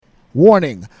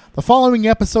Warning: the following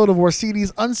episode of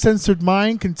Orsini's Uncensored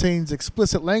Mind contains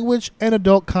explicit language and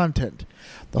adult content.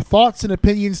 The thoughts and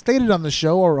opinions stated on the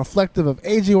show are reflective of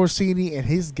AJ Orsini and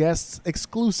his guests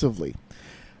exclusively.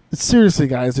 But seriously,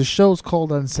 guys, the show's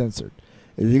called Uncensored.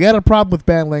 If you got a problem with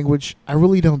bad language, I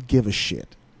really don't give a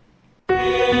shit.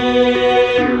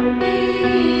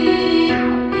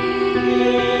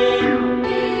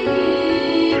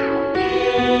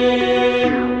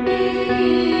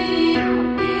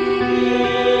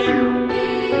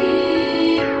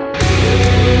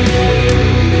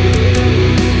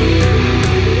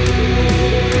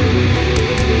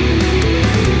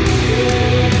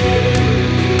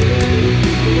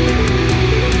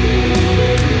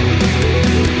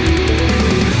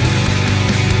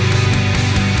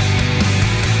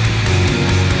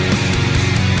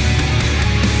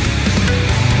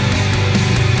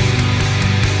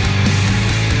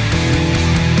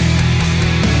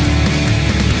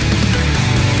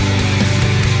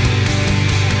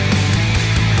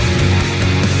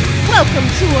 Welcome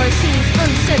to Orsini's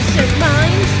Uncensored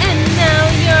Minds, and now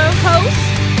your host,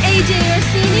 AJ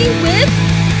Orsini with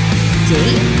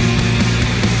Dave.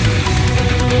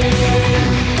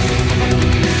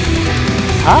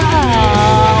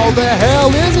 How the hell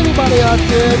is everybody out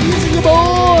there? These are your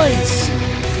boys,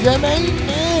 your main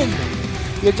men,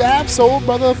 your jive soul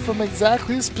brother from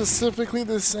exactly, specifically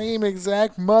the same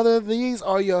exact mother. These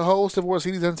are your hosts of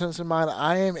Orsini's Uncensored Mind.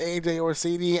 I am AJ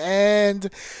Orsini, and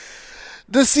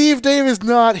Deceive Dave is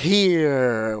not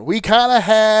here. We kind of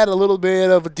had a little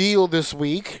bit of a deal this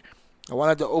week. I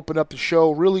wanted to open up the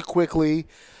show really quickly.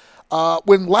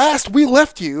 When last we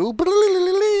left you,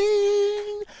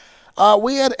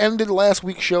 we had ended last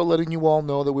week's show letting you all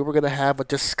know that we were going to have a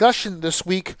discussion this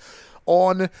week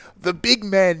on the big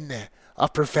men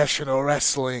of professional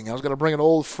wrestling. I was going to bring an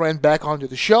old friend back onto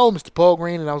the show, Mr. Paul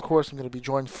Green, and of course I'm going to be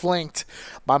joined flanked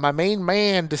by my main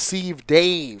man, Deceive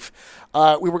Dave.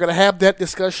 We were going to have that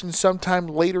discussion sometime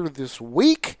later this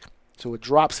week, so it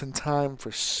drops in time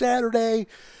for Saturday.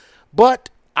 But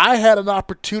I had an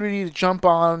opportunity to jump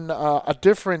on a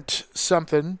different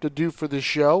something to do for this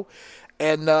show.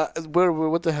 And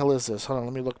what the hell is this? Hold on,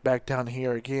 let me look back down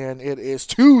here again. It is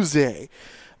Tuesday.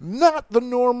 Not the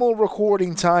normal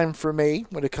recording time for me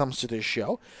when it comes to this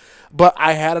show. But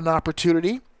I had an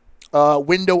opportunity.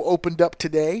 Window opened up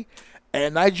today,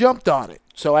 and I jumped on it.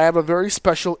 So I have a very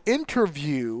special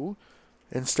interview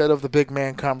instead of the big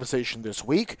man conversation this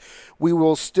week. We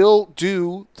will still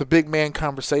do the big man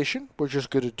conversation. We're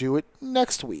just going to do it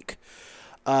next week.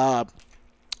 We're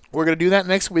going to do that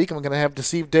next week. I'm going to have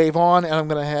Deceive Dave on, and I'm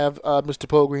going to have Mr.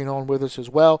 Poe Green on with us as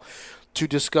well to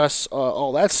discuss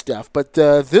all that stuff. But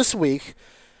this weekend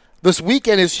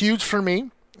is huge for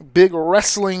me. Big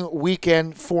wrestling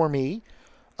weekend for me.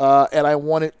 And I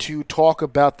wanted to talk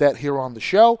about that here on the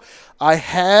show. I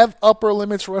have Upper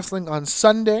Limits Wrestling on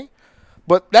Sunday,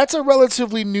 but that's a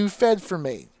relatively new fed for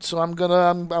me. So I'm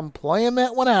playing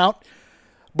that one out.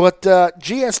 But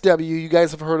GSW, you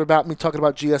guys have heard about me talking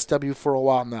about GSW for a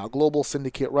while now. Global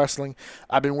Syndicate Wrestling.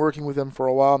 I've been working with them for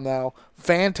a while now.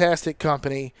 Fantastic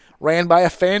company, ran by a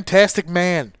fantastic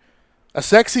man, a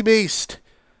sexy beast.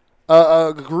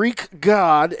 A Greek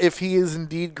god, if he is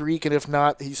indeed Greek, and if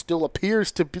not, he still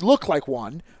appears to look like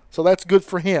one, so that's good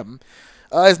for him.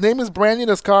 His name is Brandon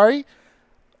Ascari.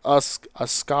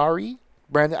 Ascari?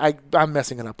 Brandon, I'm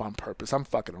messing it up on purpose. I'm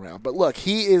fucking around. But look,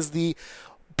 he is the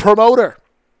promoter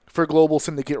for Global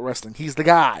Syndicate Wrestling. He's the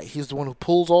guy. He's the one who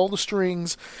pulls all the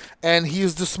strings, and he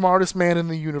is the smartest man in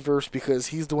the universe because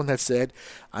he's the one that said,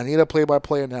 I need a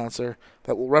play-by-play announcer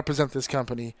that will represent this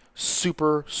company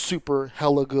super, super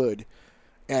hella good.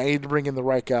 And I need to bring in the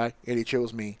right guy, and he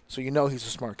chose me. So you know he's a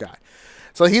smart guy.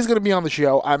 So he's going to be on the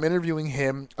show. I'm interviewing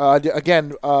him.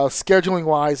 Again,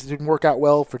 scheduling-wise, it didn't work out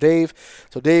well for Dave.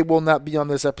 So Dave will not be on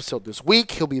this episode this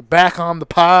week. He'll be back on the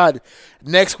pod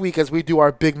next week as we do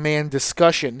our big man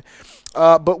discussion.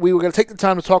 But we were going to take the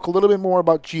time to talk a little bit more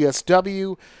about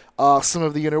GSW, some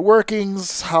of the inner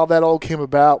workings, how that all came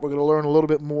about. We're going to learn a little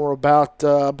bit more about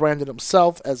Brandon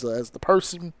himself as the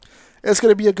person. It's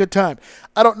going to be a good time.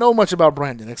 I don't know much about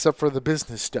Brandon except for the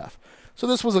business stuff. So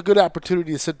this was a good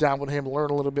opportunity to sit down with him,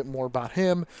 learn a little bit more about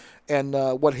him and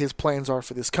what his plans are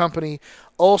for this company.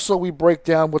 Also, we break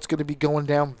down what's going to be going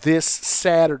down this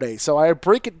Saturday. So I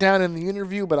break it down in the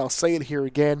interview, but I'll say it here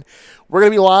again. We're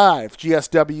going to be live.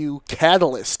 GSW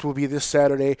Catalyst will be this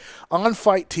Saturday on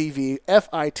Fight TV,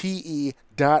 FITE.TV.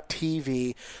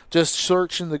 Just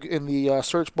search in the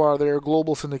search bar there,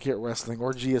 Global Syndicate Wrestling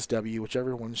or GSW,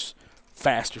 whichever one's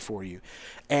faster for you,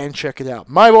 and check it out.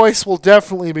 My voice will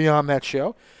definitely be on that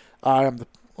show. I am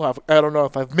well, I don't know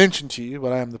if I've mentioned to you,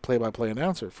 but I am the play-by-play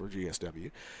announcer for GSW.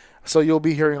 So you'll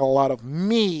be hearing a lot of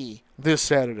me this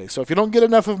Saturday. So if you don't get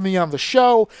enough of me on the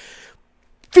show,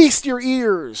 feast your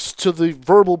ears to the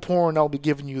verbal porn I'll be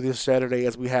giving you this Saturday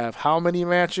as we have how many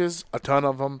matches? A ton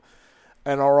of them,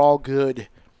 and are all good.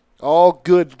 All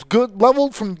good. Good,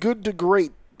 leveled from good to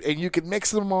great. And you can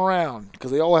mix them around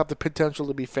because they all have the potential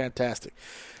to be fantastic.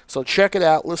 So check it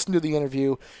out. Listen to the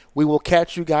interview. We will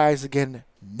catch you guys again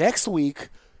next week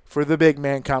for the big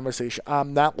man conversation.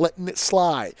 I'm not letting it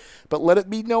slide, but let it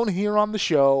be known here on the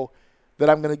show that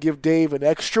I'm going to give Dave an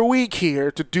extra week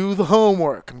here to do the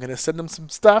homework. I'm going to send him some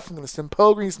stuff. I'm going to send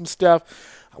Pogre some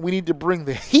stuff. We need to bring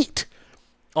the heat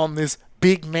on this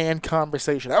big man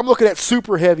conversation. I'm looking at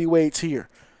super heavyweights here.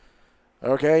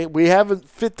 Okay, we haven't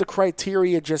fit the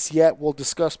criteria just yet. We'll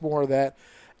discuss more of that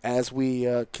as we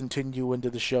continue into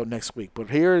the show next week. But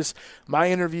here's my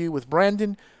interview with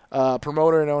Brandon,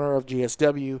 promoter and owner of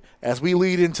GSW, as we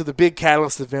lead into the big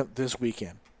Catalyst event this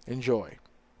weekend. Enjoy.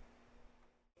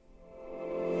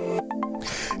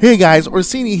 Hey guys,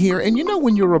 Orsini here, and you know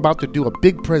when you're about to do a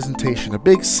big presentation, a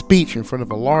big speech in front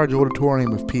of a large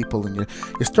auditorium of people, and you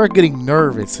start getting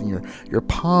nervous, and your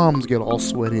palms get all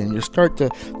sweaty, and you start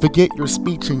to forget your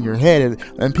speech in your head,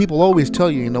 and people always tell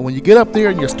you, when you get up there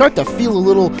and you start to feel a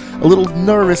little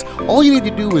nervous, all you need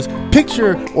to do is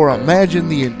picture or imagine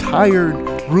the entire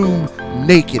room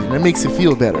naked, and it makes you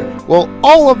feel better. Well,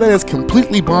 all of that is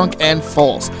completely bonk and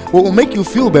false. What will make you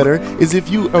feel better is if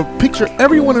you picture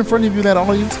everyone in front of you in that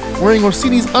audience wearing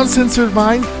Orsini's Uncensored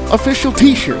Mind official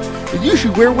t-shirt. And you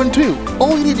should wear one too.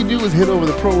 All you need to do is head over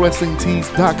to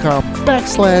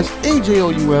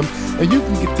ProWrestlingTees.com/AJOUM, and you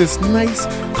can get this nice,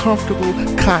 comfortable,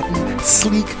 cotton,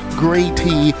 sleek, gray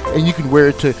tee, and you can wear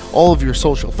it to all of your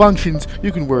social functions.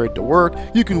 You can wear it to work.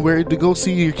 You can wear it to go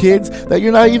see your kids that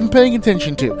you're not even paying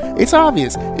attention to. It's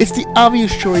obvious. It's the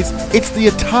obvious choice. It's the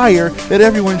attire that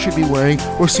everyone should be wearing.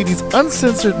 Orsini's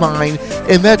Uncensored Mind,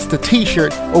 and that's the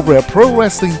t-shirt over at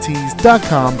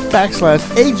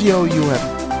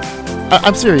ProWrestlingTees.com/AJOUM.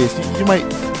 I'm serious. You might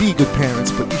be good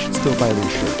parents, but you should still buy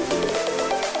this shirt.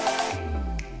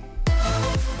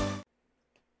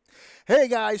 Hey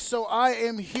guys, so I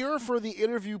am here for the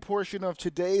interview portion of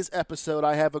today's episode.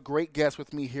 I have a great guest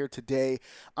with me here today.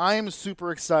 I am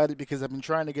super excited because I've been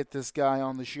trying to get this guy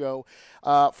on the show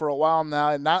for a while now,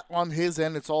 and not on his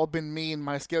end. It's all been me and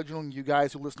my scheduling. You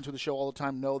guys who listen to the show all the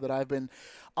time know that I've been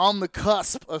on the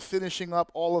cusp of finishing up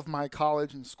all of my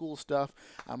college and school stuff.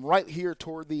 I'm right here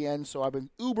toward the end, so I've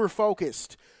been uber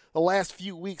focused the last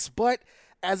few weeks, but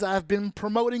as I've been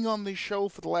promoting on this show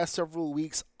for the last several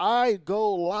weeks, I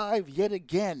go live yet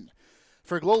again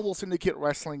for Global Syndicate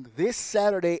Wrestling this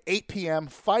Saturday, 8 p.m.,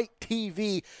 Fight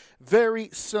TV. Very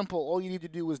simple. All you need to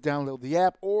do is download the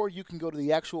app, or you can go to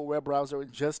the actual web browser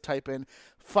and just type in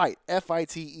Fight,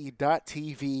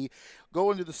 FITE.TV. Go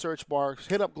into the search bar,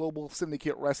 hit up Global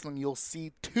Syndicate Wrestling. You'll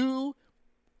see two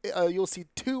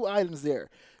items there.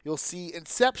 You'll see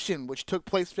Inception, which took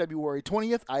place February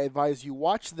 20th. I advise you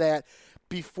watch that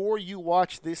before you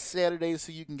watch this Saturday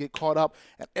so you can get caught up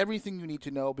at everything you need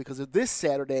to know, because of this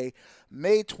Saturday,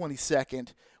 May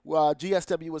 22nd,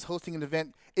 GSW is hosting an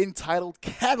event entitled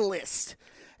Catalyst.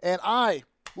 And I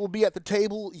will be at the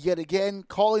table yet again,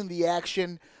 calling the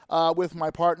action with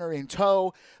my partner in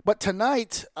tow. But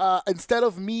tonight, instead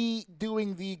of me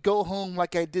doing the go home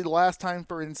like I did last time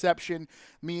for Inception,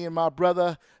 me and my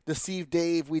brother, Deceived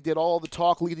Dave, we did all the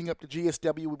talk leading up to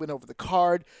GSW. We went over the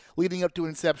card leading up to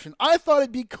Inception. I thought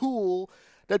it'd be cool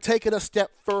to take it a step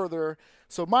further.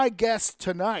 So my guest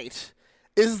tonight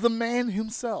is the man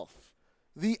himself,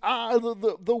 the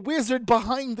wizard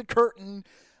behind the curtain.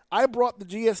 I brought the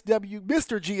GSW,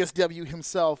 Mr. GSW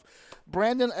himself,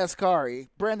 Brandon Ascari.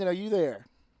 Brandon, are you there?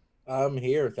 I'm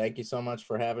here. Thank you so much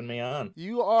for having me on.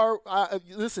 You are,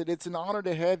 listen, it's an honor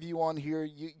to have you on here.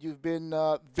 You've been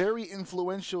very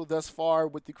influential thus far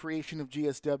with the creation of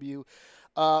GSW.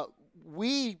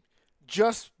 We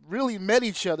just really met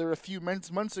each other a few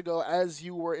months ago as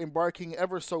you were embarking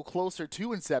ever so closer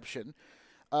to Inception.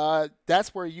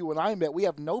 That's where you and I met. We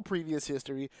have no previous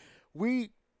history. We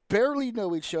barely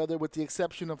know each other with the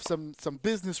exception of some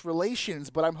business relations,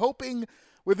 but I'm hoping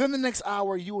within the next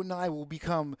hour you and I will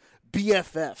become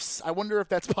BFFs. I wonder if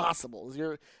that's possible.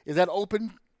 Is that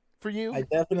open for you? I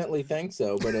definitely think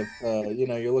so, but if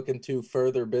you're looking to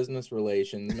further business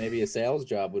relations, maybe a sales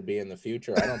job would be in the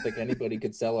future. I don't think anybody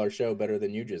could sell our show better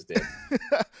than you just did.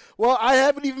 Well, I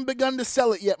haven't even begun to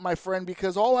sell it yet, my friend,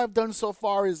 because all I've done so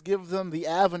far is give them the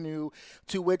avenue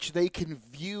to which they can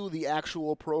view the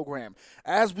actual program.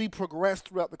 As we progress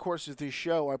throughout the course of this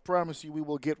show, I promise you we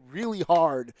will get really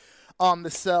hard on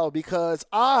the sell, because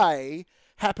I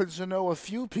happens to know a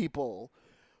few people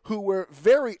who were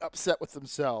very upset with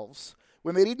themselves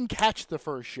when they didn't catch the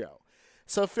first show.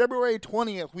 So February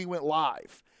 20th, we went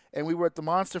live, and we were at the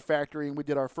Monster Factory, and we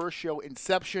did our first show,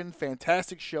 Inception.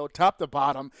 Fantastic show, top to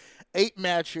bottom, 8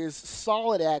 matches,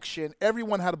 solid action.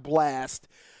 Everyone had a blast,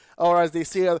 or as they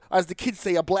say, as the kids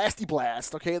say, a blasty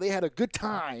blast. Okay, they had a good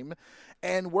time,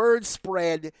 and word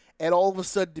spread, and all of a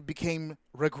sudden it became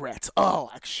regrets. Oh,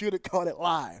 I should have caught it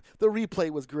live. The replay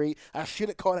was great. I should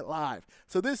have caught it live.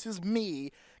 So this is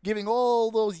me giving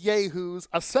all those yahoos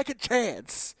a second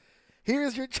chance.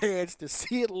 Here's your chance to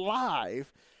see it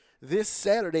live this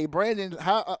Saturday. Brandon,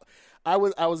 how I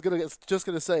was just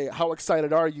gonna say, how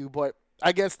excited are you? But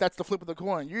I guess that's the flip of the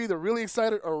coin. You're either really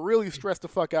excited or really stressed the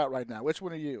fuck out right now. Which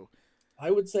one are you? I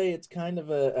would say it's kind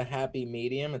of a happy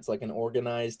medium. It's like an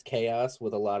organized chaos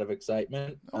with a lot of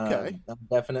excitement. Okay. I'm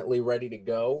definitely ready to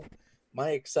go. My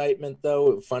excitement,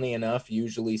 though, funny enough,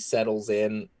 usually settles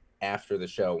in after the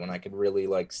show when I could really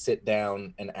like sit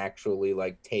down and actually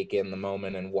like take in the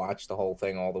moment and watch the whole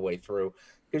thing all the way through.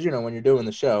 Because, you know, when you're doing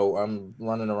the show, I'm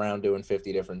running around doing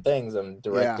 50 different things. I'm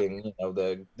directing, you know,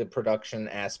 the production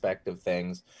aspect of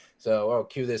things. So, oh,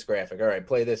 cue this graphic. All right,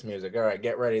 play this music. All right,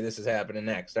 get ready. This is happening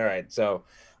next. All right. So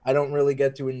I don't really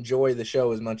get to enjoy the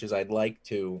show as much as I'd like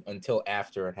to until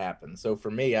after it happens. So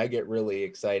for me, I get really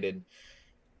excited.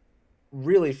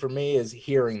 Really, for me, is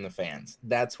hearing the fans.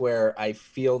 That's where I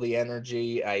feel the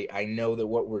energy. I know that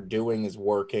what we're doing is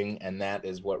working, and that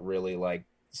is what really like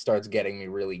starts getting me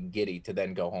really giddy to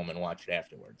then go home and watch it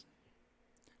afterwards.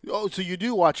 Oh, so you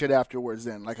do watch it afterwards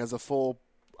then, like as a full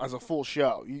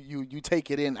show. You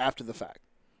take it in after the fact.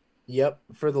 Yep,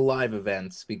 for the live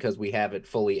events, because we have it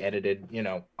fully edited, you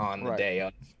know, on the Right. day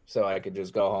of. So I could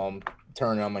just go home,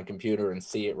 turn it on my computer, and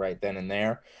see it right then and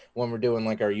there. When we're doing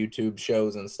like our YouTube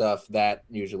shows and stuff, that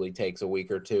usually takes a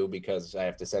week or two because I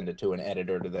have to send it to an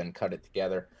editor to then cut it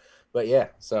together. But yeah,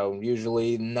 so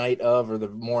usually night of or the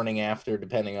morning after,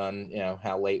 depending on, you know,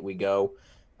 how late we go,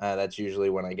 that's usually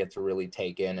when I get to really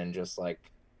take in and just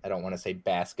like, I don't want to say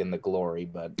bask in the glory,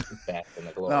 but bask in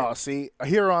the glory. No, see,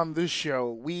 here on this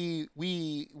show, we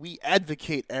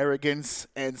advocate arrogance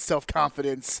and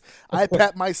self-confidence. I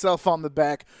pat myself on the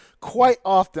back quite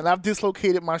often. I've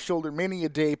dislocated my shoulder many a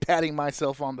day patting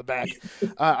myself on the back.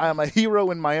 I'm a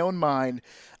hero in my own mind.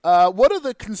 What are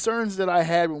the concerns that I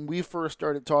had when we first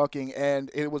started talking? And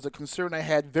it was a concern I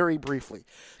had very briefly.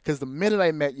 Because the minute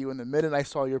I met you and the minute I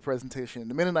saw your presentation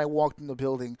and the minute I walked in the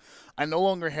building, I no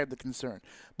longer had the concern.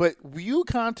 But you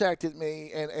contacted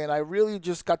me, and I really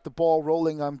just got the ball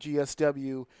rolling on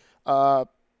GSW.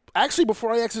 Actually,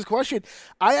 before I ask this question,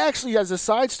 I actually, as a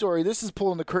side story, this is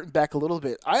pulling the curtain back a little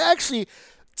bit. I actually,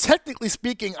 technically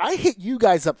speaking, I hit you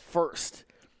guys up first.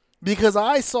 Because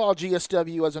I saw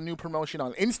GSW as a new promotion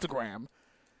on Instagram,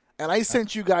 and I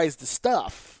sent you guys the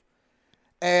stuff,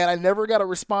 and I never got a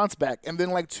response back. And then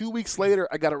like 2 weeks later,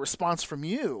 I got a response from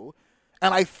you,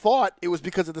 and I thought it was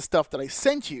because of the stuff that I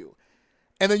sent you.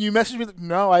 And then you messaged me,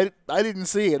 no, I didn't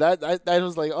see it. I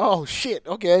was like, oh, shit,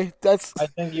 okay. I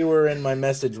think you were in my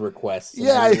message requests. And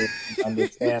Yeah. I didn't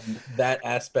understand that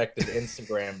aspect of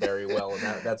Instagram very well, and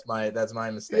that's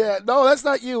my mistake. Yeah, no, that's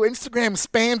not you. Instagram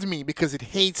spammed me because it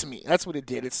hates me. That's what it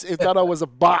did. It thought I was a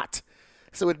bot.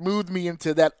 So it moved me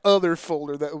into that other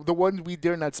folder, the one we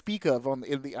dare not speak of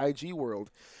in the IG world.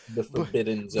 The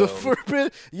forbidden zone.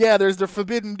 There's the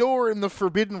forbidden door and the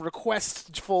forbidden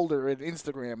request folder in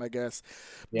Instagram, I guess.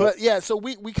 Yep. But yeah, so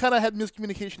we kind of had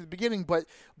miscommunication at the beginning, but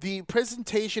the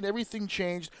presentation, everything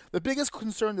changed. The biggest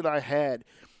concern that I had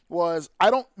was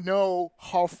I don't know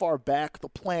how far back the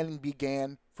planning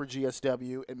began for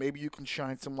GSW, and maybe you can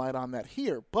shine some light on that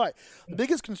here. But the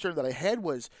biggest concern that I had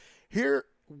was here.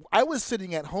 I was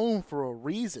sitting at home for a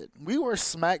reason. We were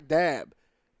smack dab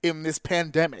in this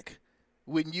pandemic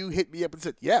when you hit me up and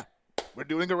said, yeah, we're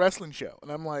doing a wrestling show.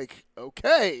 And I'm like,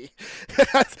 okay.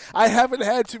 I haven't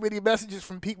had too many messages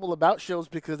from people about shows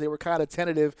because they were kind of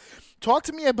tentative. Talk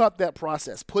to me about that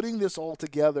process, putting this all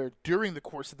together during the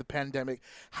course of the pandemic.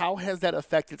 How has that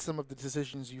affected some of the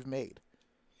decisions you've made?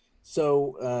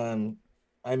 So,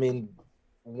 I mean,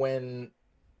 when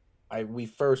we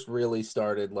first really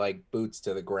started like boots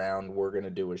to the ground, we're going to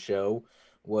do a show,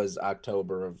 was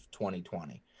October of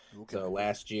 2020. Okay. So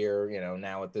last year, you know,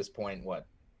 now at this point,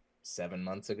 7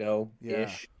 months ago ish. Yeah.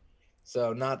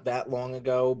 So not that long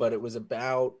ago, but it was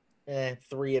about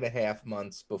 3.5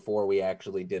 months before we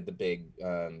actually did the big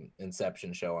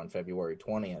Inception show on February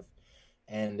 20th.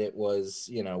 And it was,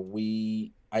 you know,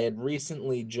 I had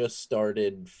recently just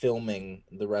started filming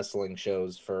the wrestling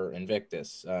shows for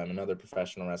Invictus, another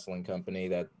professional wrestling company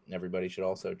that everybody should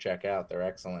also check out. They're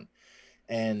excellent.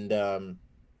 And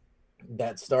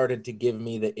that started to give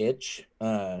me the itch.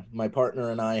 My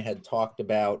partner and I had talked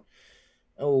about,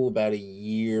 about a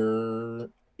year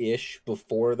ish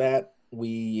before that.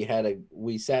 We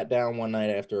sat down one night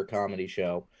after a comedy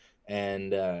show,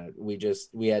 and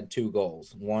we had two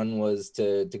goals. One was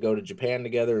to go to Japan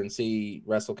together and see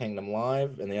Wrestle Kingdom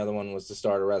live, and the other one was to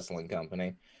start a wrestling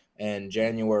company. And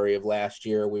January of last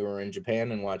year, we were in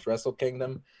Japan and watched Wrestle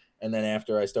Kingdom. And then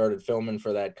after I started filming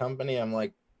for that company, I'm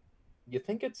like, you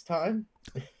think it's time?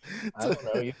 I don't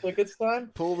know. You think it's time?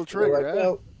 Pull the We're trigger, like, eh?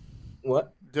 well,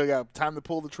 what? You got time to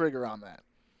pull the trigger on that.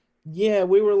 Yeah,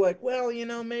 we were like, well,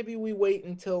 maybe we wait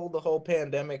until the whole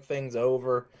pandemic thing's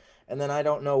over. And then I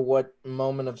don't know what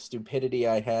moment of stupidity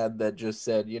I had that just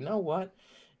said, you know what?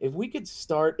 If we could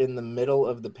start in the middle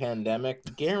of the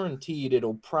pandemic, guaranteed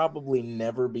it'll probably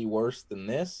never be worse than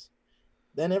this.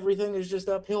 Then everything is just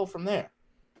uphill from there.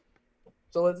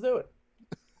 So let's do it.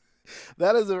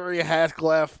 That is a very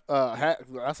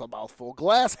that's a mouthful.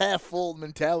 Glass half full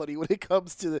mentality when it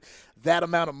comes to that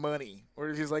amount of money. Where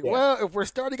it's just like, Yeah. well, if we're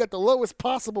starting at the lowest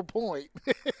possible point,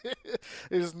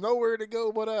 there's nowhere to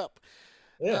go but up.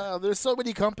 Yeah. There's so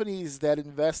many companies that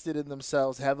invested in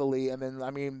themselves heavily, and then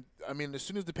as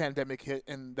soon as the pandemic hit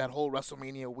and that whole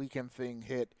WrestleMania weekend thing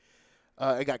hit,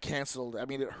 it got canceled. I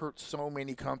mean, it hurt so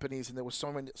many companies, and there was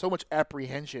so much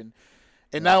apprehension.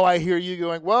 And now I hear you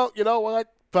going, well, you know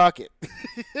what? Fuck it.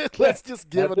 Let's just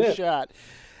give it a shot,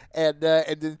 and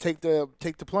then take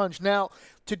the plunge. Now,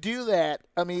 to do that,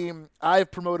 I mean,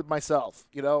 I've promoted myself.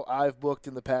 I've booked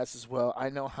in the past as well. I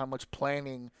know how much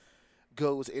planning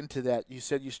goes into that. You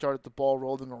said you started the ball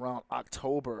rolling around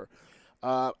October.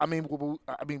 But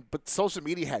social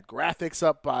media had graphics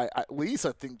up by at least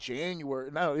I think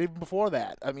January. No, even before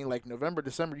that. I mean, like November,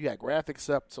 December, you had graphics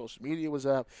up. Social media was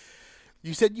up.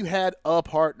 You said you had a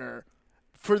partner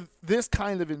for this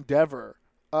kind of endeavor.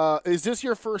 Is this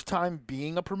your first time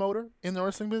being a promoter in the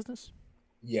wrestling business?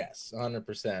 Yes,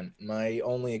 100%. My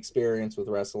only experience with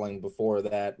wrestling before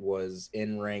that was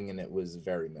in ring, and it was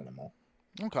very minimal.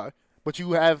 Okay. But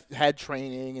you have had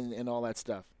training and all that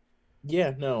stuff.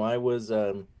 Yeah, no,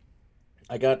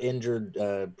 I got injured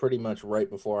pretty much right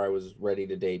before I was ready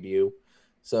to debut.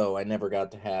 So I never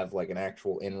got to have like an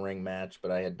actual in-ring match, but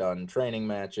I had done training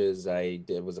matches.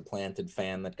 Was a planted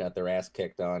fan that got their ass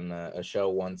kicked on a show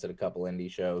once at a couple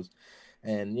indie shows.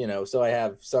 And, so I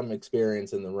have some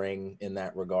experience in the ring in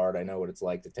that regard. I know what it's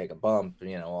like to take a bump,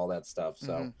 all that stuff.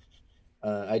 So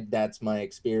that's my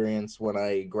experience. When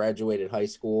I graduated high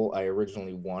school, I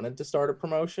originally wanted to start a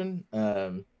promotion,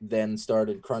 then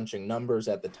started crunching numbers.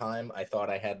 At the time, I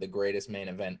thought I had the greatest main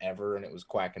event ever, and it was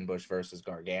Quackenbush versus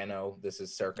Gargano. This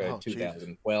is circa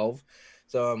 2012. Jesus.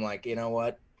 So I'm like, you know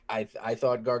what? I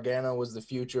thought Gargano was the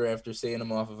future after seeing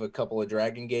him off of a couple of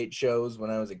Dragon Gate shows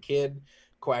when I was a kid.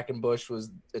 Quackenbush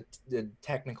was the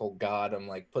technical god. I'm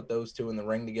like, put those two in the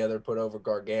ring together, put over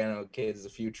Gargano. Kid's the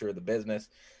future of the business.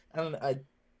 And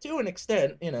to an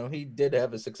extent, he did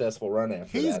have a successful run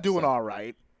after that. He's doing all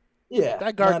right. Yeah.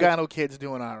 That Gargano kid's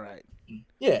doing all right.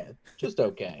 Yeah, just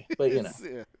okay. But,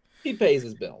 Yeah. He pays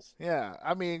his bills. Yeah.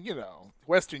 I mean,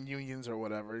 Western Unions or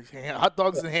whatever. Hot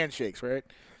dogs and handshakes, right?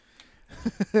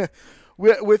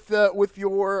 with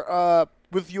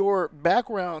your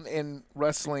background in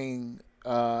wrestling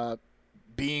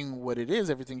being what it is,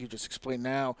 everything you just explained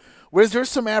now, was there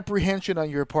some apprehension on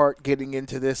your part getting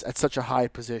into this at such a high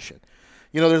position?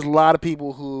 There's a lot of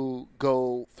people who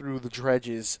go through the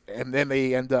dredges and then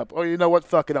they end up, oh, you know what,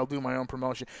 fuck it, I'll do my own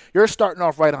promotion. You're starting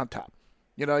off right on top.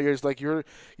 You're just like you're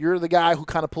the guy who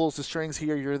kind of pulls the strings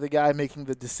here. You're the guy making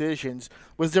the decisions.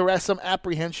 Was there some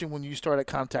apprehension when you started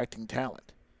contacting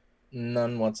talent?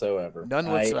 None whatsoever. None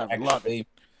whatsoever. Love it.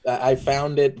 I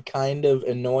found it kind of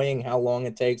annoying how long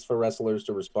it takes for wrestlers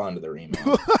to respond to their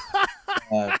emails,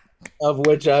 of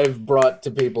which I've brought to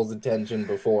people's attention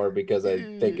before because I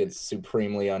think it's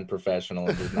supremely unprofessional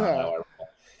and is not how I roll.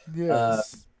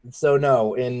 Yes. So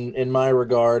no, in my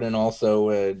regard, and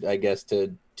also I guess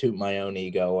to toot my own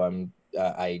ego,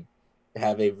 I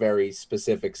have a very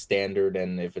specific standard,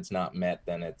 and if it's not met,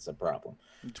 then it's a problem.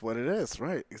 It's what it is,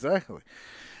 right? Exactly.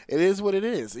 It is what it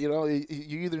is. You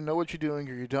either know what you're doing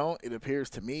or you don't. It appears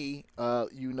to me,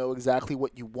 you know exactly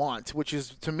what you want, which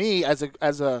is to me as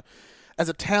a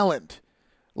talent,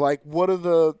 like what are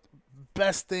the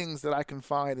best things that I can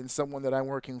find in someone that I'm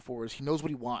working for is he knows what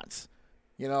he wants.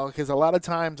 Because a lot of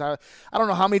times I don't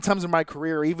know how many times in my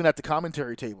career, even at the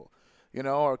commentary table,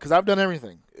 or because I've done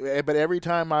everything. But every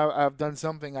time I've done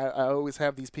something, I always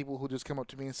have these people who just come up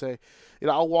to me and say,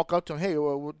 I'll walk up to them, hey,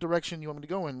 what direction do you want me to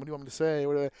go in? What do you want me to say?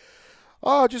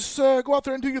 Oh, just go out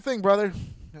there and do your thing, brother.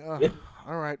 Yeah.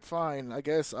 All right, fine. I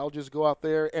guess I'll just go out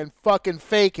there and fucking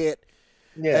fake it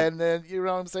Yeah. And then, you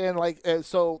know what I'm saying? Like,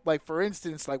 so, like, for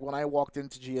instance, like when I walked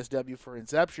into GSW for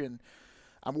Inception,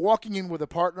 I'm walking in with a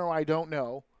partner I don't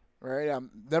know, right? I've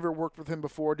never worked with him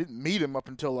before, didn't meet him up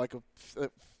until like a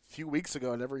few weeks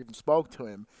ago. I never even spoke to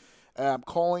him. I'm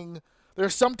calling.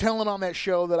 There's some talent on that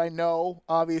show that I know,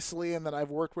 obviously, and that I've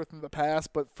worked with in the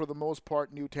past, but for the most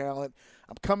part, new talent.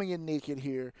 I'm coming in naked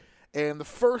here, and the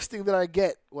first thing that I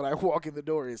get when I walk in the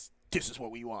door is, "This is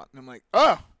what we want." And I'm like,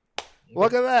 "Oh,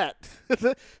 look at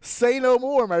that." Say no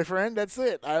more, my friend. That's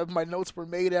it. My notes were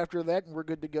made after that, and we're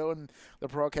good to go, and the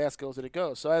broadcast goes as it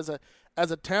goes. So as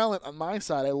a talent on my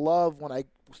side, I love when I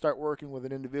start working with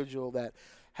an individual that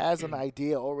has an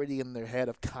idea already in their head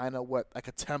of kind of what, like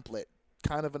a template,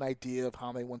 kind of an idea of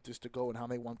how they want this to go and how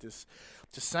they want this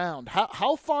to sound.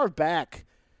 How far back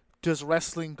does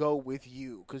wrestling go with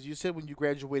you? Because you said when you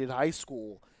graduated high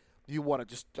school, you want to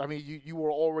just, I mean, you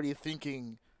were already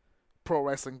thinking pro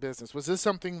wrestling business. Was this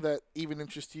something that even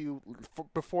interested you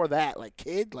before that, like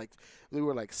kid, like we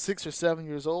were like 6 or 7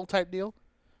 years old type deal?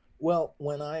 Well,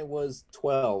 when I was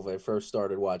 12, I first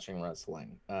started watching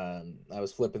wrestling. I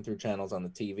was flipping through channels on the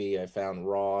TV. I found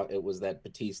Raw. It was that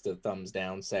Batista thumbs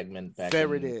down segment back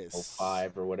There it in is.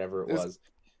 '05 or whatever it There's, was.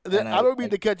 And I I was don't mean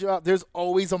like, to cut you off. There's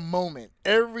always a moment.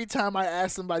 Every time I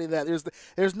ask somebody that,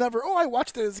 there's never, oh, I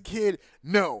watched it as a kid.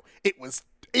 No, it was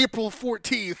April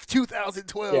 14th,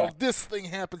 yeah, 2012. This thing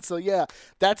happened. So yeah,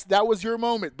 that was your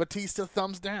moment. Batista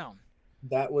thumbs down.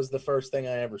 that was the first thing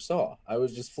I ever saw. I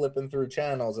was just flipping through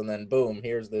channels and then boom,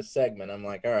 here's this segment. I'm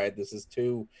like, all right, this is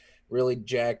two really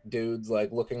jacked dudes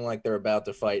like looking like they're about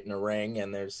to fight in a ring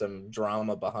and there's some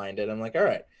drama behind it. I'm like, all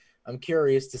right, I'm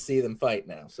curious to see them fight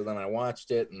now. So then I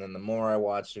watched it, and then the more I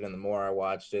watched it and the more I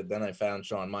watched it, then I found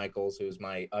Shawn Michaels, who's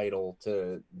my idol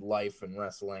to life in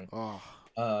wrestling. Oh,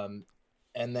 Um,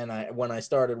 and then when I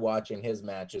started watching his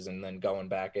matches and then going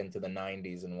back into the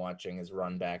 90s and watching his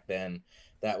run back then,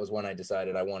 that was when I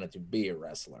decided I wanted to be a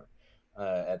wrestler.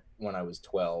 When I was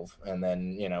 12, and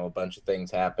then a bunch of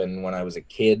things happened when I was a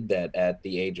kid. That at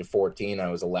the age of 14, I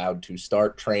was allowed to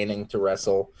start training to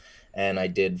wrestle, and I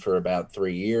did for about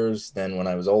 3 years. Then when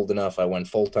I was old enough, I went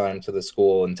full time to the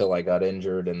school until I got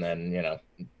injured, and then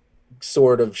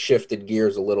sort of shifted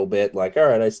gears a little bit. Like, all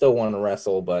right, I still want to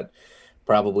wrestle, but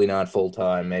probably not full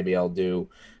time. Maybe I'll do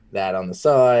that on the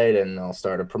side, and I'll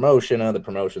start a promotion. Oh, the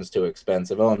promotion's too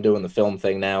expensive. Oh, I'm doing the film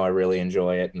thing now. I really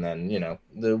enjoy it. And then,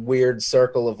 the weird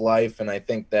circle of life. And I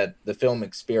think that the film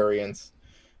experience,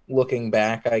 looking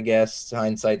back, I guess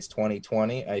hindsight's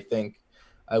 2020. I think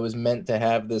I was meant to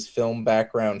have this film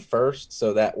background first,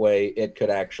 so that way it could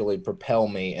actually propel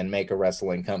me and make a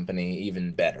wrestling company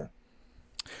even better.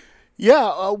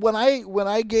 yeah. When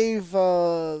I gave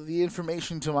the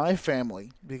information to my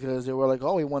family because they were like,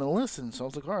 "Oh, we want to listen," so I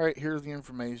was like, "All right, here's the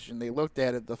information." They looked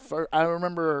at it. I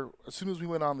remember as soon as we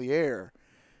went on the air,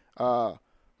 uh,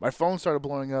 my phone started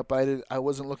blowing up. I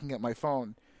wasn't looking at my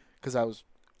phone because I was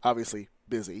obviously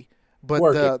busy. But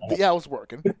Working. yeah, I was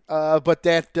working. But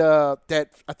that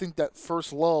I think that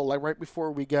first lull, like right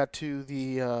before we got to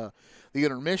the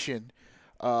intermission,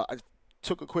 I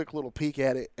took a quick little peek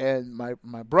at it, and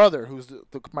my brother, who's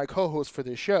my co-host for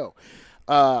this show,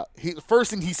 the first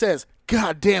thing he says,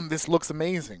 "God damn, this looks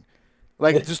amazing."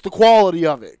 Like just the quality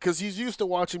of it, because he's used to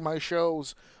watching my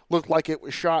shows look like it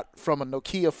was shot from a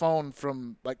Nokia phone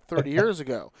from like 30 years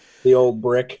ago. The old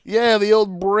brick. Yeah, the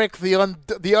old brick, the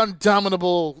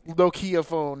undominable Nokia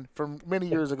phone from many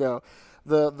years ago.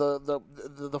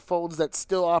 The phones that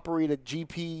still operate at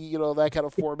GP, that kind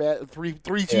of format, three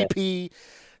Yeah. GP.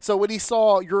 So when he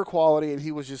saw your quality, and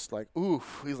he was just like,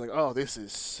 "Oof," he's like, "Oh, this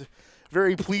is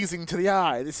very pleasing to the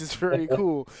eye. This is very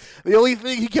cool." The only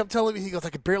thing he kept telling me, he goes,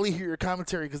 "I could barely hear your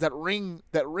commentary because that ring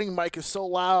mic is so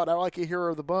loud. I like to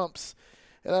hear the bumps."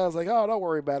 And I was like, "Oh, don't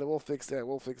worry about it. We'll fix that.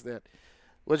 We'll fix that."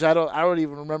 Which I don't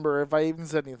even remember if I even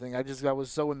said anything. I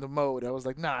was so in the mode. I was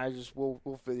like, "Nah,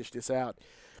 we'll finish this out."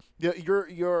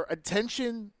 Your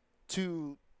attention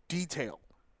to detail,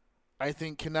 I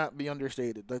think, cannot be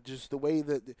understated. Like just the way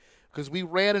that, because we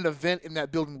ran an event in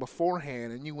that building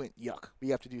beforehand, and you went, "Yuck, we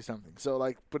have to do something." So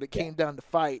like, when it Yeah. came down to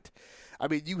fight, I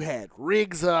mean, you had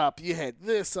rigs up, you had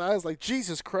this. So I was like,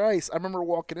 Jesus Christ! I remember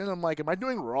walking in, I'm like, "Am I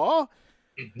doing Raw?"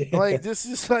 Like this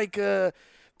is like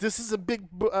this is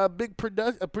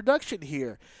a production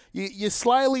here. You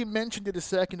slyly mentioned it a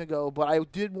second ago, but I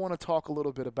did want to talk a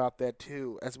little bit about that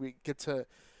too as we get to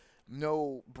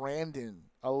know Brandon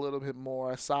a little bit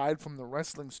more. Aside from the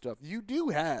wrestling stuff, you do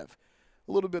have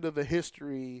a little bit of a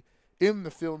history in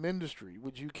the film industry.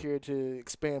 Would you care to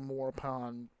expand more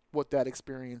upon what that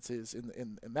experience is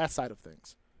in that side of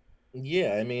things?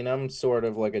 Yeah, I mean, I'm sort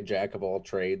of like a jack of all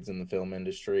trades in the film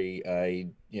industry. I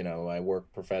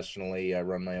work professionally. I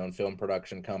run my own film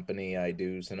production company. I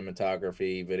do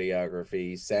cinematography,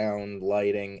 videography, sound,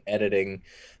 lighting, editing,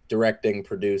 directing,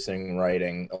 producing,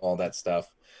 writing, all that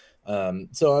stuff.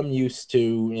 So I'm used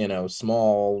to,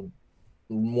 small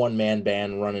one man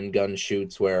band running gun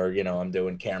shoots where, I'm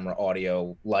doing camera,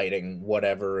 audio, lighting,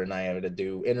 whatever, and I have to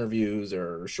do interviews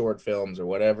or short films or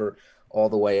whatever, all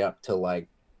the way up to like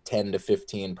 10 to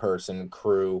 15 person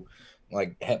crew,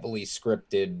 like heavily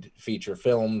scripted feature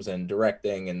films and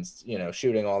directing and,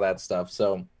 shooting all that stuff.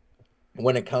 So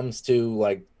when it comes to,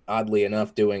 like, oddly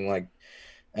enough, doing like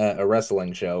a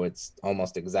wrestling show, it's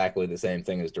almost exactly the same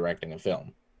thing as directing a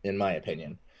film, in my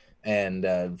opinion.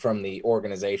 And from the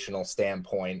organizational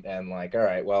standpoint, and like, all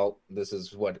right, well, this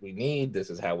is what we need.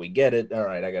 This is how we get it. All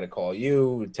right, I got to call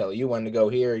you, tell you when to go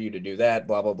here, you to do that,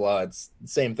 blah, blah, blah. It's the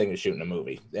same thing as shooting a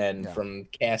movie. And Yeah. from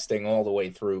casting all the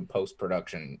way through post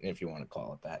production, if you want to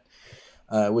call it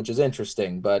that. Which is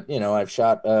interesting. But I've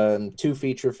shot two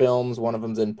feature films. One of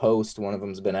them's in post. One of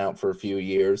them's been out for a few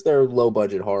years. They're low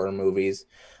budget horror movies.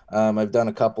 I've done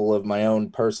a couple of my own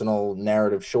personal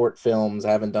narrative short films.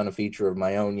 I haven't done a feature of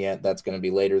my own yet. That's going to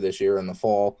be later this year in the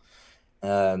fall.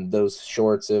 Those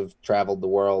shorts have traveled the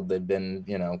world. They've been,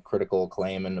 critical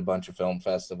acclaim in a bunch of film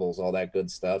festivals, all that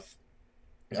good stuff.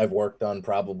 I've worked on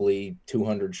probably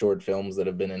 200 short films that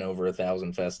have been in over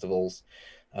 1,000 festivals.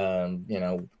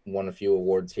 Won a few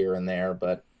awards here and there,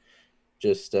 but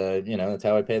just, that's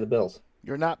how I pay the bills.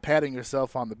 You're not patting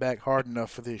yourself on the back hard enough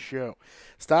for this show.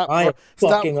 Stop, I am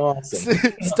stop, fucking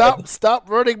awesome. stop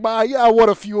running by. Yeah, I won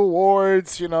a few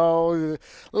awards,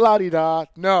 la di da.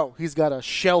 No, he's got a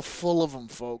shelf full of them,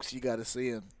 folks. You got to see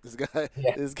him. This guy,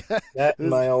 Yeah, this guy, that and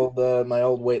this. my old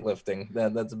weightlifting.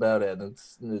 That's about it.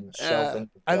 It's shelving.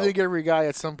 I think every guy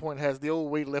at some point has the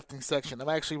old weightlifting section. I'm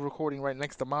actually recording right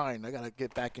next to mine. I got to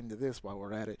get back into this while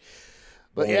we're at it.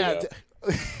 But There you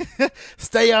yeah,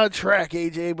 stay on track,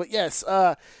 AJ. But yes,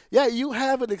 yeah, you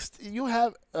have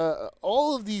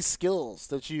all of these skills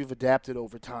that you've adapted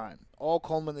over time, all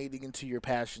culminating into your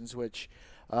passions, which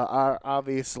are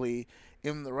obviously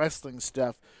in the wrestling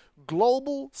stuff.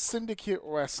 Global Syndicate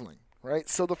Wrestling, right?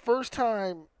 So the first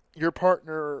time your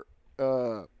partner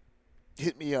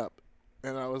hit me up,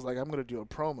 and I was like, I'm gonna do a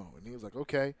promo, and he was like,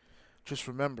 okay, just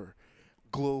remember,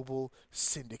 Global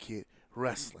Syndicate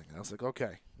Wrestling. I was like,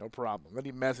 okay, no problem. Then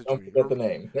he messaged Don't me. forget the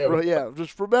name. There we go. Yeah,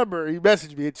 just remember, he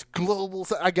messaged me. It's Global.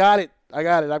 I got it.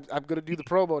 I'm gonna do the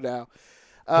promo now.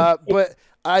 But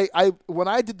when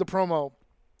I did the promo,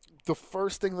 the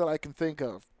first thing that I can think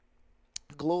of,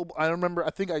 global. I remember. I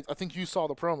think you saw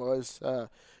the promo as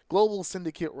Global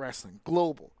Syndicate Wrestling.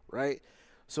 Global, right?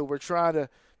 So we're trying to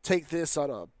take this on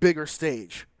a bigger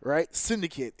stage, right?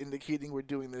 Syndicate, indicating we're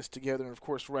doing this together, and of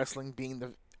course, wrestling being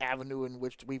the avenue in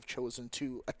which we've chosen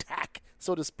to attack,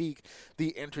 so to speak,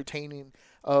 the entertaining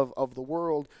of the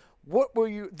world. What were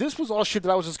you? This was all shit that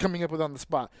I was just coming up with on the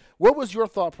spot. What was your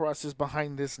thought process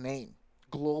behind this name,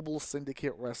 Global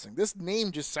Syndicate Wrestling? This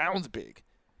name just sounds big.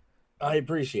 I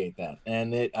appreciate that,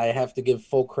 and I have to give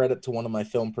full credit to one of my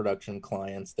film production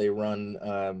clients. They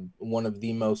run one of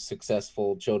the most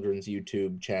successful children's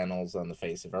YouTube channels on the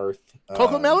face of Earth.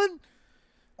 Coco Melon?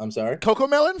 I'm sorry. Coco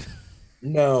Melon?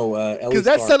 No, Because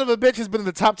that son of a bitch has been in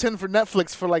the top 10 for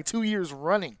Netflix for like 2 years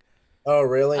running. Oh,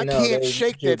 really? I No, can't they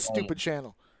shake YouTube that stupid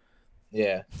channel.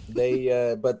 Yeah,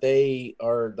 but they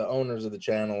are the owners of the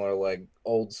channel are like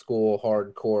old school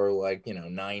hardcore, like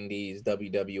 90s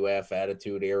WWF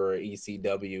Attitude Era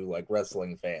ECW like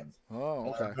wrestling fans. Oh,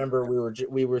 And I okay. remember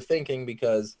we were thinking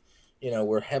because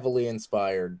we're heavily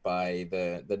inspired by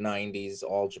the 90s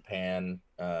All Japan,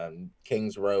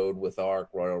 King's Road with Arc,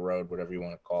 Royal Road, whatever you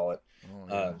want to call it, Oh,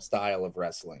 yeah. style of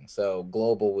wrestling. So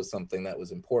global was something that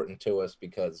was important to us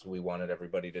because we wanted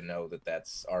everybody to know that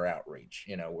that's our outreach.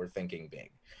 We're thinking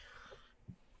big.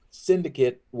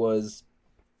 Syndicate was,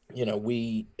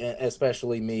 we,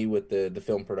 especially me with the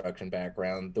film production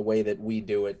background, the way that we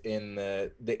do it in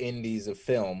the indies of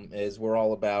film is we're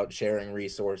all about sharing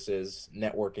resources,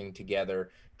 networking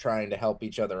together, trying to help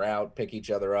each other out, pick each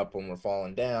other up when we're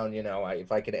falling down.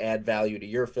 If I could add value to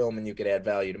your film and you could add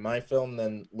value to my film,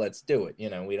 then let's do it.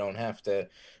 We don't have to,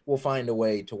 we'll find a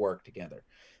way to work together.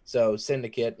 So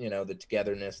Syndicate, the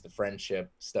togetherness, the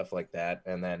friendship, stuff like that,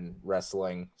 and then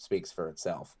wrestling speaks for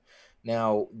itself.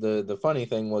 Now, the funny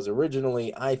thing was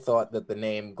originally I thought that the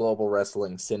name Global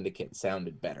Wrestling Syndicate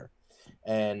sounded better.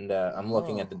 And I'm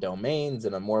looking at the Oh. domains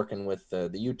and I'm working with the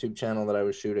YouTube channel that I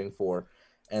was shooting for.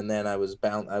 And then I was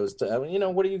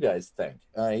what do you guys think?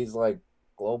 He's like,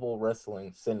 Global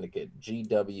Wrestling Syndicate,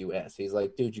 GWS. He's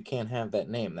like, dude, you can't have that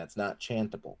name. That's not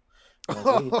chantable. I'm like,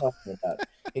 what are you talking about?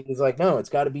 He's like, no, it's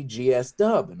got to be GS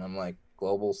Dub. And I'm like,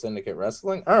 Global Syndicate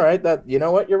Wrestling? All right, you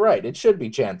know what? You're right. It should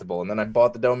be chantable. And then I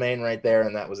bought the domain right there,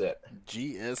 and that was it.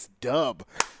 GS Dub.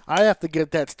 I have to get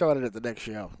that started at the next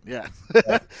show. Yeah.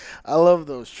 I love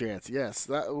those chants. Yes.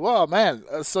 Well, man.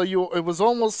 So it was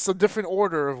almost a different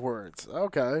order of words.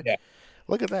 Okay. Yeah.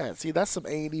 Look at that. See, that's some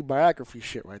A&E biography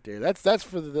shit right there. That's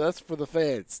for the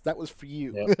fans. That was for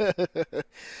you.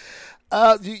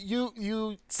 Yep.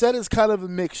 You said it's kind of a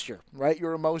mixture, right?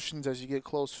 Your emotions as you get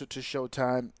closer to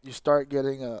showtime, you start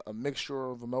getting a mixture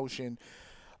of emotion.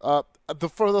 For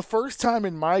the first time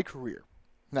in my career,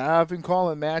 now I've been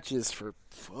calling matches for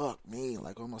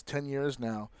like almost 10 years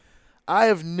now. I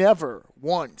have never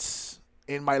once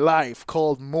in my life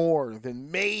called more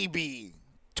than maybe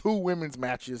 2 women's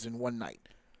matches in one night.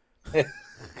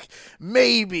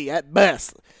 Maybe at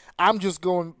best. I'm just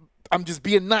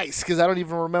being nice because I don't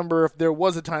even remember if there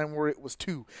was a time where it was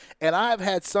 2. And I've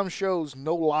had some shows,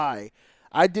 no lie.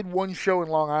 I did one show in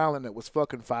Long Island that was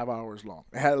fucking 5 hours long.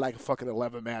 It had like fucking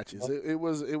 11 matches. It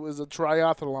was a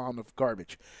triathlon of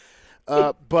garbage.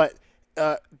 But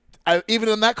even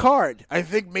on that card, I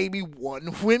think maybe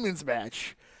 1 women's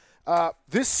match.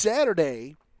 This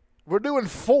Saturday, we're doing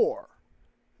 4.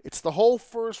 It's the whole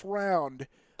first round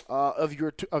of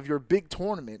your big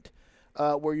tournament.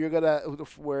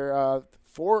 Where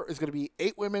 4 is gonna be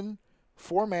 8 women,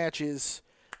 4 matches,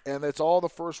 and that's all the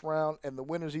first round. And the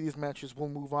winners of these matches will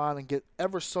move on and get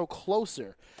ever so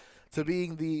closer to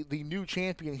being the new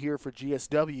champion here for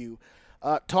GSW.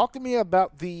 Talk to me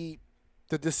about the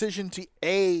decision to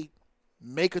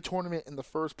make a tournament in the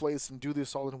first place and do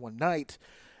this all in one night,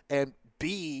 and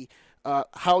B,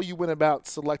 how you went about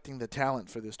selecting the talent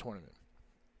for this tournament.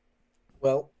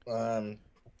 Well,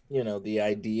 the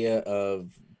idea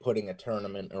of putting a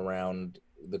tournament around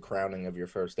the crowning of your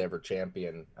first ever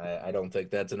champion, I don't think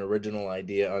that's an original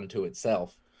idea unto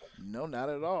itself. No, not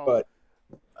at all. But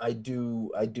I do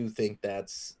think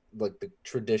that's like the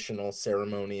traditional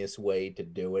ceremonious way to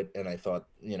do it. And I thought,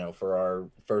 for our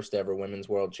first ever women's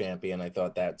world champion, I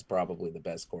thought that's probably the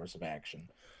best course of action.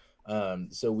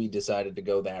 So we decided to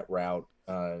go that route.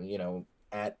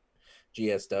 At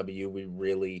GSW, we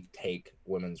really take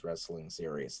women's wrestling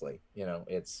seriously.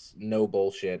 It's no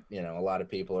bullshit. A lot of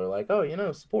people are like,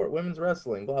 oh, support women's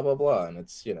wrestling, blah, blah, blah. And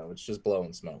it's just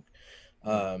blowing smoke.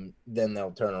 Then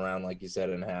they'll turn around, like you said,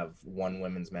 and have 1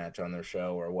 women's match on their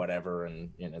show or whatever.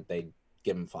 And, they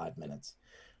give them 5 minutes.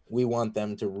 We want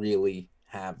them to really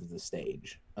have the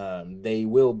stage. They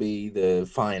will be the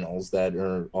finals that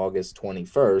are August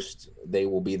 21st. They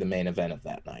will be the main event of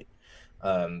that night.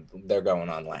 They're going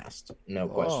on last. No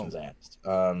questions asked.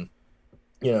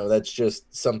 That's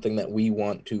just something that we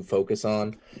want to focus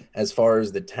on. As far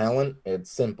as the talent,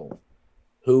 it's simple.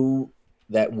 Who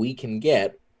that we can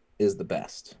get is the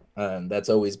best. That's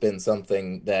always been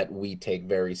something that we take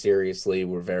very seriously.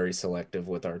 We're very selective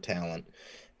with our talent.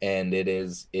 And it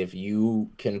is, if you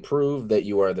can prove that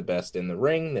you are the best in the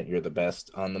ring, that you're the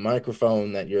best on the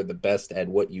microphone, that you're the best at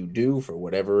what you do for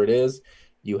whatever it is,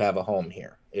 you have a home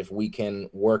here. If we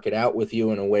can work it out with you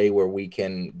in a way where we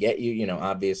can get you,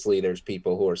 obviously there's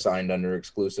people who are signed under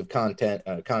exclusive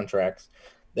contracts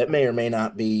that may or may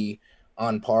not be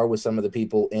on par with some of the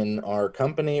people in our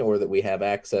company or that we have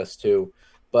access to.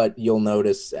 But you'll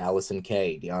notice Allison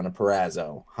Kay, Deonna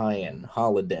Purrazzo, Hyan,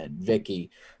 Holodead,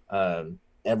 Vicky,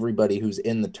 everybody who's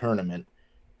in the tournament,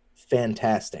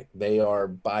 fantastic. They are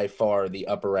by far the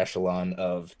upper echelon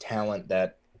of talent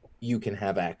that you can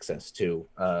have access to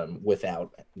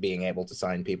without being able to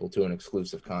sign people to an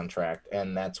exclusive contract.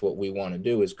 And that's what we want to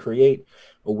do, is create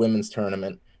a women's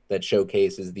tournament that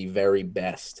showcases the very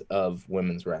best of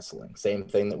women's wrestling. Same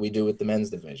thing that we do with the men's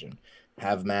division.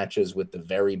 Have matches with the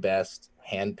very best,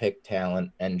 handpicked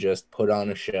talent, and just put on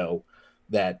a show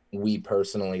that we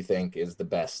personally think is the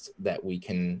best that we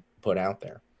can put out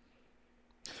there.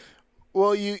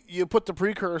 Well, you put the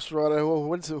precursor on it. Well,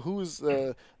 who's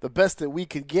the best that we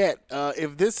could get?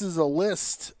 If this is a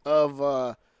list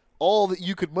of all that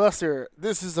you could muster,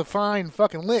 this is a fine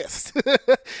fucking list.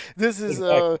 This is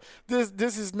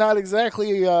this is not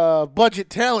exactly budget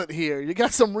talent here. You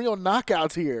got some real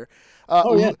knockouts here.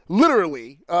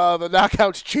 Literally, the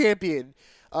Knockouts champion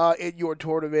in your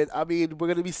tournament. I mean, we're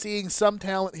going to be seeing some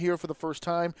talent here for the first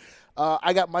time.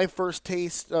 I got my first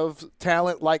taste of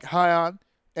talent like Hyan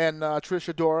and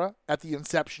Trish Adora at the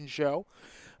Inception show.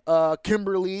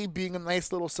 Kimberly being a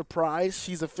nice little surprise.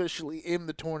 She's officially in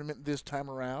the tournament this time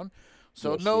around.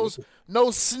 So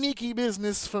no sneaky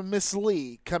business from Miss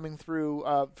Lee coming through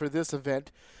for this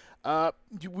event.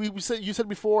 You said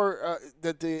before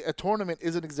that a tournament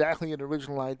isn't exactly an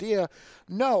original idea.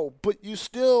 No, but you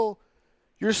still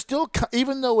you're still,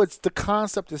 even though it's the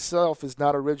concept itself is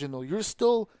not original, you're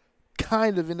still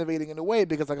kind of innovating in a way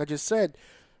because, like I just said,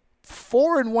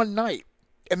 4 in one night.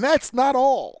 And that's not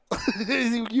all.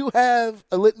 You have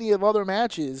a litany of other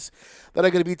matches that are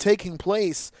going to be taking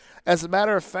place. As a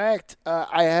matter of fact,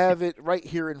 I have it right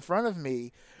here in front of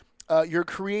me. You're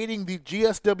creating the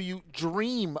GSW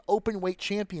Dream Openweight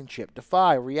Championship.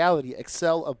 Defy reality,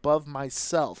 excel above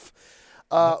myself.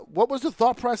 What was the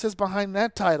thought process behind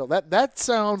that title? That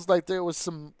sounds like there was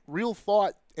some real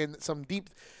thought and some deep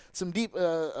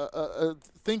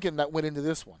thinking that went into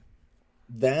this one.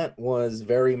 That was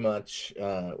very much,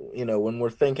 when we're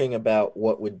thinking about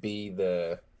what would be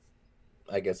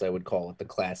I guess I would call it the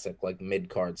classic, like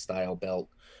mid-card style belt.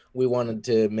 We wanted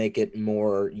to make it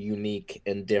more unique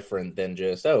and different than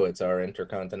just, it's our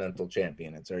Intercontinental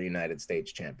Champion, it's our United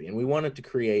States Champion. We wanted to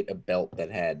create a belt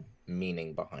that had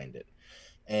meaning behind it.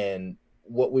 And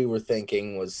what we were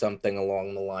thinking was something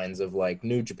along the lines of like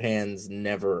New Japan's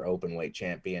never openweight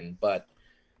champion, but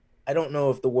I don't know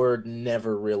if the word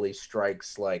never really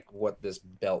strikes like what this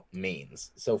belt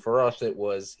means. So for us, it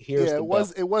was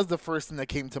it was the first thing that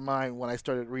came to mind when I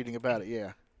started reading about it.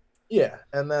 Yeah. Yeah,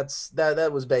 and that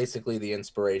was basically the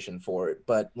inspiration for it.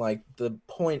 But like the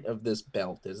point of this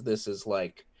belt is this is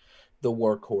like the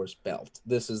workhorse belt.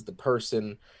 This is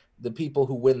the people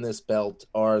who win this belt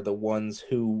are the ones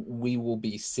who we will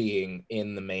be seeing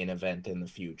in the main event in the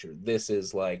future. This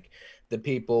is like the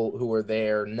people who are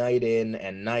there night in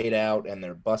and night out, and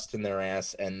they're busting their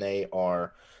ass, and they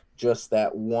are just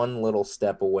that one little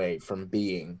step away from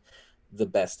being the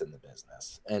best in the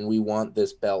business. And we want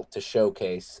this belt to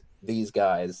showcase these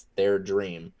guys, their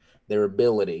dream, their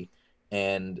ability,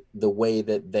 and the way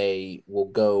that they will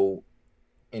go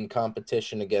in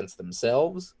competition against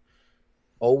themselves,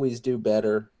 always do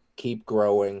better, keep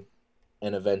growing,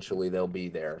 and eventually they'll be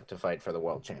there to fight for the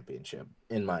world championship,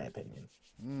 in my opinion.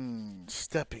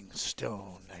 Stepping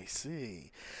stone, I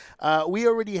see. We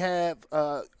already have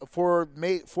for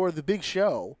the big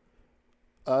show.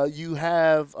 You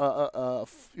have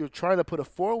you're trying to put a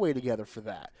 4-way together for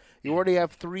that. You already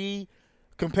have 3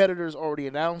 competitors already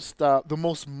announced. The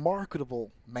most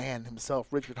marketable man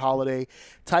himself, Richard Holiday,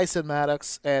 Tyson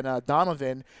Maddox, and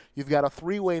Donovan. You've got a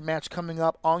 3-way match coming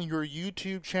up on your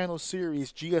YouTube channel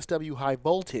series, GSW High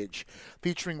Voltage,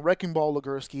 featuring Wrecking Ball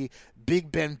Legursky,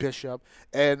 Big Ben Bishop,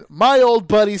 and my old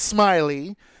buddy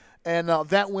Smiley. And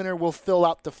that winner will fill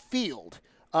out the field.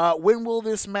 When will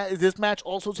this match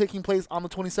also taking place on the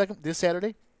 22nd, this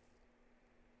Saturday?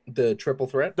 The triple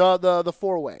threat? The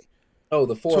 4-way. Oh,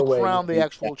 the 4-way. To crown the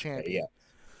actual champion.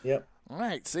 Yeah. Yep. All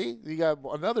right, see? You got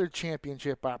another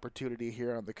championship opportunity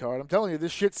here on the card. I'm telling you,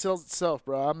 this shit sells itself,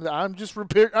 bro. I'm just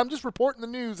reporting the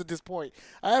news at this point.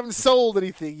 I haven't sold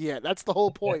anything yet. That's the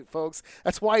whole point, folks.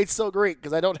 That's why it's so great,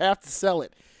 because I don't have to sell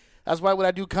it. That's why when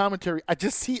I do commentary, I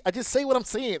just say what I'm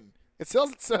saying. It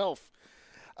sells itself.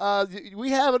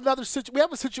 We have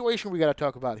a situation we got to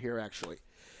talk about here, actually.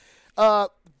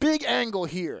 Big angle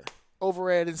here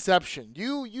over at Inception.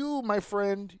 You, my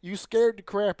friend, you scared the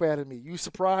crap out of me. You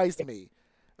surprised me.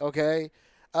 Okay?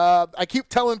 I keep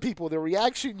telling people the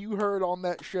reaction you heard on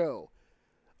that show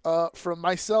from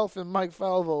myself and Mike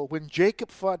Falvo when Jacob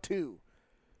Fatu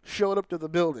showed up to the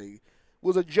building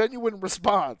was a genuine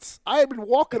response. I had been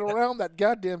walking around that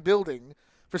goddamn building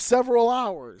for several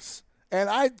hours. And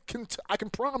I can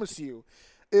promise you,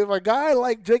 if a guy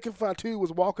like Jacob Fatu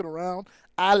was walking around,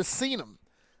 I'd have seen him.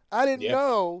 I didn't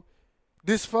know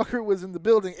this fucker was in the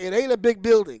building. It ain't a big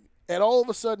building. And all of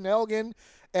a sudden, Elgin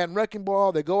and Wrecking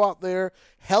Ball, they go out there.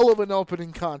 Hell of an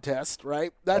opening contest,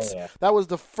 right? That was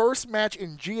the first match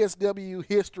in GSW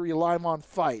history live on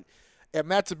Fight.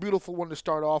 And that's a beautiful one to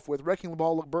start off with. Wrecking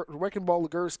Ball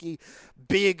Legursky,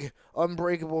 big,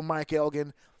 unbreakable Mike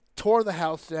Elgin, tore the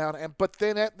house down. But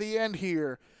then at the end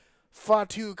here,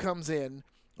 Fatu comes in,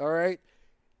 all right?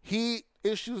 He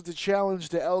issues the challenge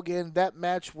to Elgin. That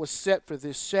match was set for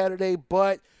this Saturday,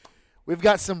 but we've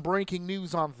got some breaking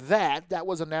news on that. That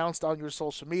was announced on your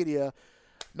social media.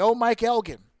 No Mike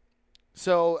Elgin.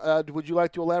 So would you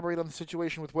like to elaborate on the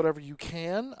situation with whatever you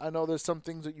can? I know there's some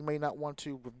things that you may not want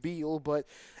to reveal, but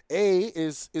A,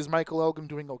 is Michael Elgin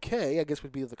doing okay, I guess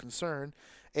would be the concern.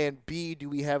 And B, do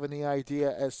we have any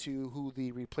idea as to who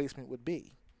the replacement would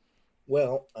be?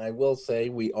 Well, I will say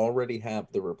we already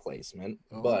have the replacement,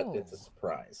 but it's a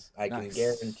surprise. I can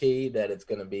guarantee that it's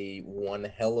going to be one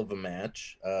hell of a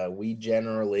match. We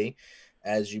generally,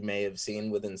 as you may have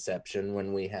seen with Inception,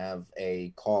 when we have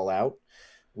a call out,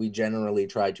 we generally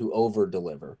try to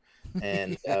over-deliver.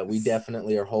 And we Yes.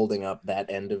 definitely are holding up that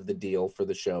end of the deal for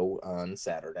the show on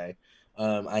Saturday.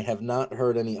 I have not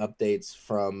heard any updates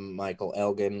from Michael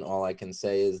Elgin. All I can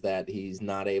say is that he's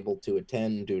not able to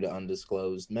attend due to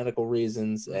undisclosed medical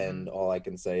reasons. Hmm. And all I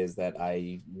can say is that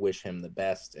I wish him the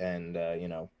best. And,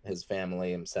 his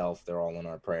family, himself, they're all in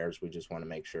our prayers. We just want to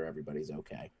make sure everybody's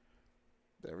okay.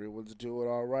 Everyone's doing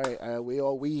all right.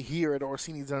 We here at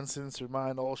Orsini's Uncensored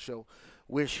Mind also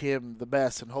wish him the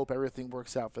best and hope everything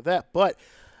works out for that. But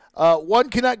one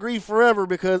cannot grieve forever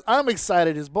because I'm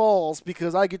excited as balls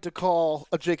because I get to call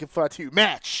a Jacob Fatu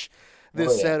match Oh,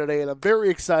 this yeah. Saturday, and I'm very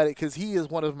excited because he is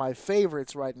one of my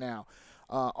favorites right now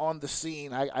on the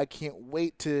scene. I can't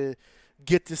wait to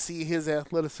get to see his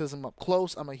athleticism up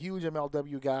close. I'm a huge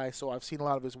MLW guy, so I've seen a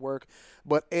lot of his work,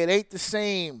 but it ain't the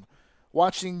same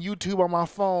watching YouTube on my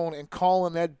phone and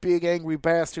calling that big angry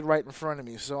bastard right in front of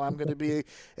me. So I'm going to be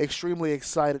extremely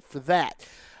excited for that.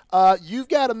 You've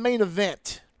got a main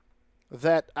event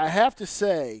that I have to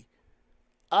say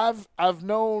I've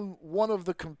known one of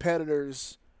the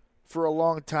competitors for a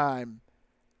long time,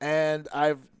 and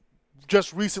I've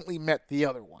just recently met the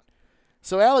other one.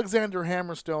 So Alexander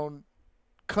Hammerstone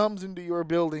comes into your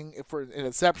building for an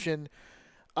inception.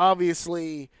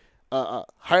 Obviously,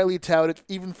 highly touted,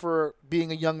 even for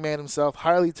being a young man himself,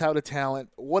 highly touted talent.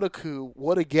 What a coup.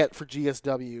 What a get for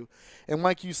GSW. And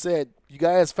like you said, you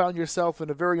guys found yourself in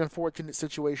a very unfortunate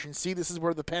situation. See, this is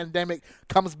where the pandemic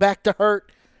comes back to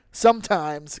hurt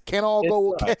sometimes. It's Can't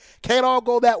all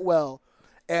go that well.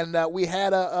 And we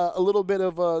had a little bit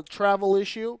of a travel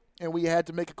issue, and we had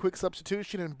to make a quick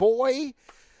substitution. And boy,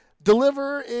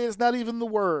 deliver is not even the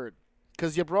word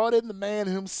because you brought in the man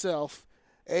himself,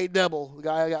 A Double, the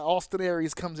guy Austin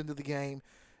Aries comes into the game,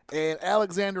 and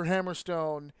Alexander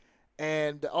Hammerstone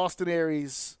and Austin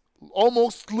Aries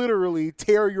almost literally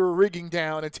tear your rigging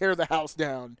down and tear the house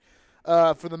down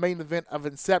for the main event of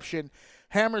Inception.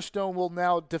 Hammerstone will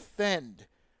now defend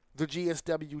the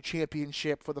GSW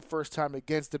Championship for the first time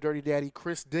against the Dirty Daddy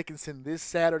Chris Dickinson this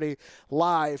Saturday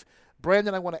live.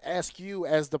 Brandon, I want to ask you,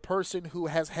 as the person who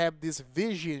has had this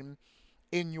vision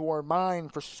in your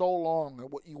mind for so long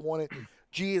and what you wanted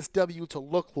GSW to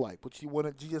look like, what you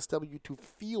wanted GSW to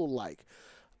feel like.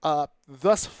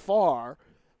 Thus far,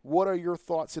 what are your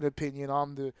thoughts and opinion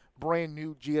on the brand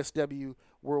new GSW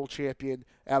World Champion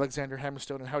Alexander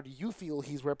Hammerstone, and how do you feel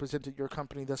he's represented your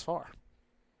company thus far?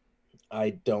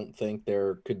 I don't think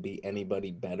there could be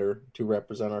anybody better to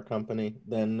represent our company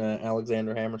than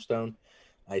Alexander Hammerstone.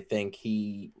 I think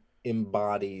he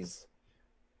embodies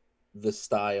the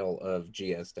style of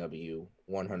GSW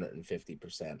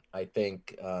 150%. I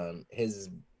think his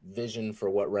vision for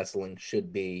what wrestling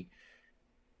should be,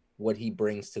 what he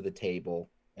brings to the table,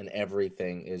 and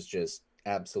everything is just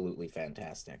absolutely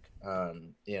fantastic.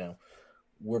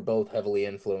 We're both heavily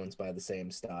influenced by the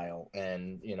same style,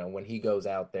 and when he goes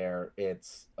out there,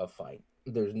 it's a fight.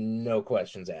 There's no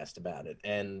questions asked about it.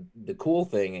 And the cool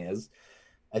thing is,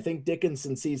 I think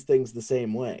Dickinson sees things the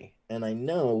same way. And I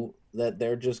know that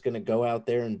they're just going to go out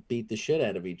there and beat the shit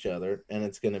out of each other. And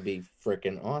it's going to be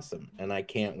freaking awesome. And I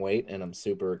can't wait. And I'm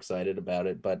super excited about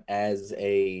it. But as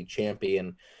a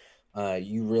champion,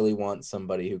 you really want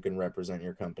somebody who can represent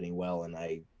your company well. And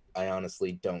I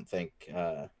honestly don't think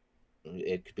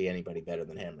it could be anybody better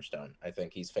than Hammerstone. I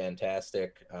think he's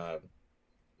fantastic,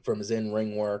 from his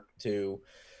in-ring work to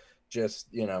just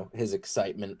his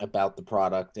excitement about the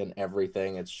product and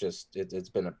everything. It's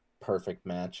been a perfect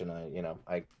match, and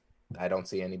I don't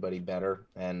see anybody better,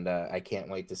 and I can't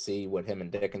wait to see what him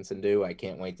and Dickinson do. I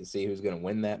can't wait to see who's going to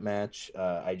win that match.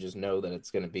 I just know that it's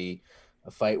going to be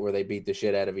a fight where they beat the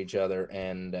shit out of each other,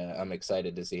 and I'm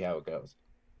excited to see how it goes.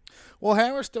 Well,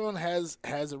 Hammerstone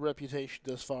has a reputation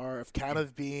thus far of kind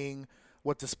of being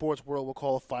what the sports world will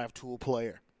call a five-tool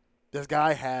player. This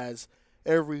guy has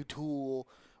every tool.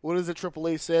 What is it Triple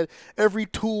A said? Every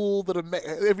tool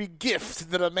every gift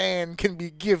that a man can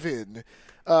be given.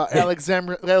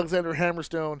 Alexander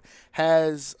Hammerstone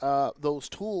has those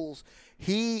tools.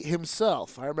 He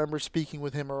himself, I remember speaking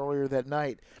with him earlier that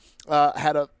night,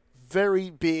 had a very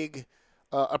big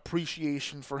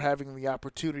appreciation for having the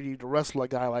opportunity to wrestle a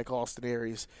guy like Austin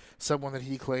Aries, someone that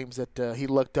he claims that he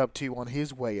looked up to on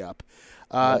his way up.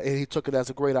 And he took it as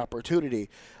a great opportunity.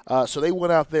 So they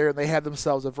went out there and they had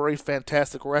themselves a very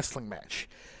fantastic wrestling match.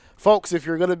 Folks, if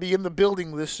you're going to be in the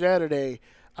building this Saturday,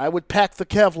 I would pack the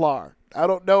Kevlar. I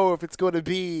don't know if it's going to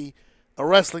be a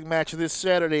wrestling match this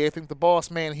Saturday. I think the boss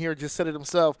man here just said it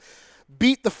himself.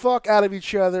 beat the fuck out of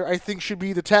each other, I think should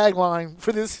be the tagline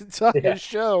for this entire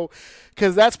show,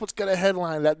 because that's what's going to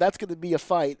headline that. That's going to be a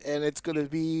fight, and it's going to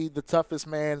be the toughest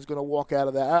man is going to walk out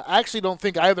of that. I actually don't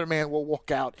think either man will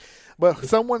walk out, but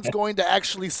someone's going to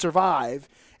actually survive,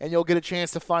 and you'll get a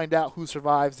chance to find out who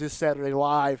survives this Saturday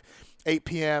live, 8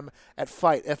 p.m. at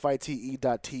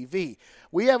FITE.tv.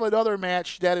 We have another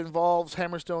match that involves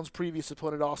Hammerstone's previous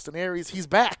opponent, Austin Aries. He's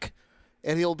back,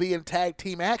 and he'll be in tag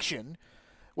team action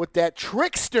with that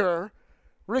trickster,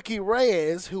 Ricky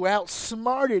Reyes, who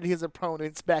outsmarted his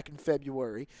opponents back in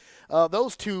February.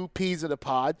 Those two peas in a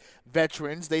pod,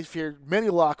 veterans. They feared many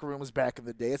locker rooms back in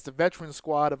the day. It's the veteran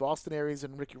squad of Austin Aries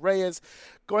and Ricky Reyes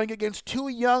going against two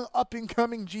young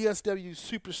up-and-coming GSW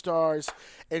superstars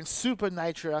in Super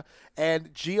Nitra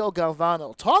and Gio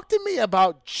Galvano. Talk to me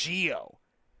about Gio.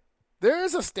 There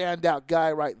is a standout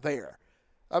guy right there.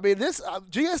 I mean, this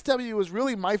GSW was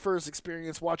really my first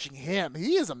experience watching him.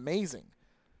 He is amazing.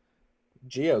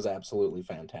 Gio's absolutely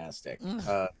fantastic.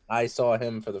 I saw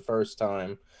him for the first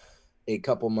time a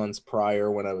couple months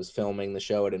prior when I was filming the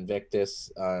show at Invictus.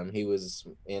 He was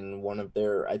in one of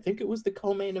their, I think it was the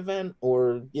co-main event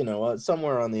or,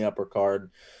 somewhere on the upper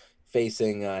card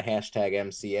facing hashtag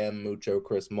MCM, Mucho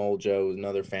Chris Moljo,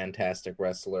 another fantastic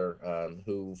wrestler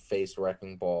who faced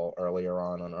Wrecking Ball earlier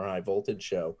on our High Voltage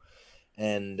show.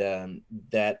 And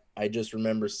that I just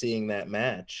remember seeing that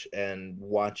match and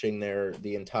watching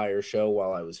the entire show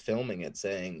while I was filming it,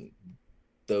 saying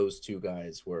those two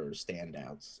guys were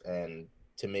standouts. And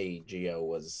to me, Gio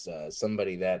was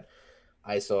somebody that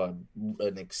I saw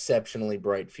an exceptionally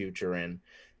bright future in.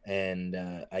 And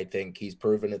I think he's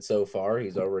proven it so far.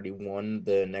 He's already won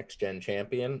the Next Gen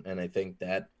Champion, and I think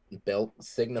that belt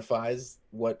signifies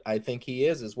what I think he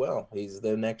is as well. He's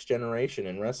the next generation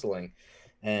in wrestling.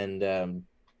 And,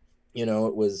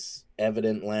 it was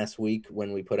evident last week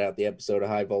when we put out the episode of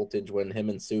High Voltage when him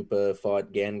and Supa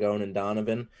fought Gangone and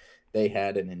Donovan. They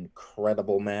had an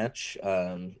incredible match.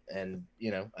 And,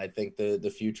 I think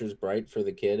the future's bright for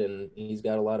the kid, and he's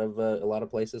got a lot of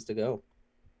places to go.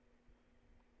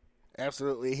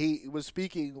 Absolutely. He was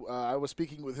speaking, I was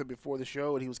speaking with him before the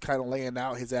show, and he was kind of laying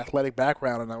out his athletic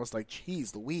background, and I was like,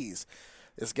 geez, Louise,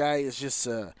 this guy is just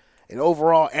an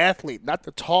overall athlete. Not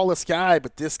the tallest guy,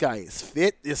 but this guy is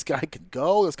fit. This guy can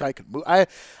go. This guy can move. I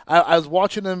was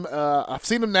watching him. I've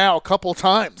seen him now a couple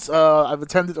times. I've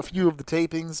attended a few of the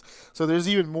tapings, so there's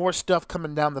even more stuff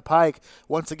coming down the pike.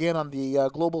 Once again, on the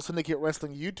Global Syndicate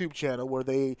Wrestling YouTube channel, where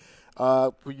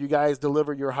you guys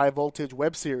deliver your High Voltage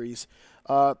web series.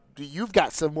 You've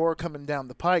got some more coming down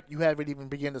the pike. You haven't even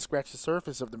begun to scratch the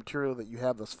surface of the material that you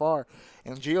have thus far,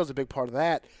 and Gio's a big part of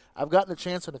that. I've gotten a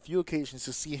chance on a few occasions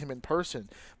to see him in person.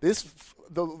 The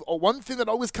one thing that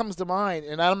always comes to mind,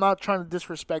 and I'm not trying to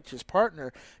disrespect his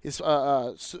partner, is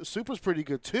Supa's pretty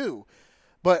good too.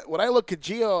 But when I look at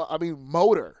Gio, I mean,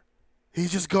 motor. He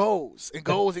just goes and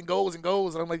goes and goes and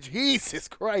goes, and I'm like, Jesus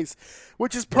Christ,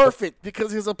 which is perfect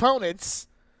because his opponents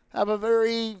have a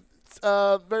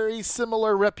very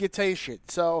similar reputation.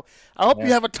 So I hope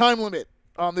you have a time limit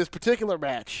on this particular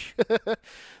match.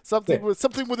 something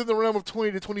within the realm of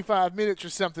 20 to 25 minutes or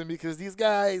something, because these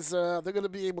guys, they're going to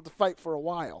be able to fight for a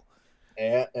while.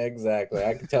 Yeah, exactly.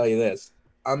 I can tell you this.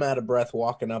 I'm out of breath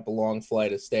walking up a long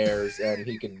flight of stairs, and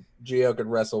Gio could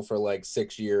wrestle for like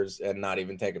 6 years and not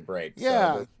even take a break.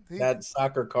 Yeah. So that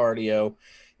soccer cardio,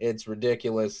 it's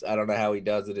ridiculous. I don't know how he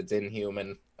does it. It's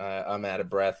inhuman. I'm out of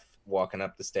breath walking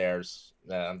up the stairs.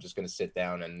 I'm just going to sit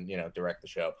down and, direct the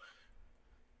show.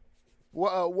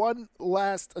 Well, one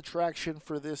last attraction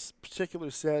for this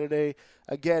particular Saturday.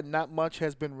 Again, not much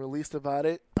has been released about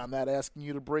it. I'm not asking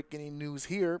you to break any news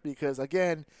here because,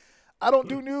 again, I don't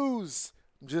do news.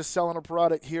 I'm just selling a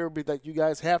product here that you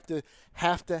guys have to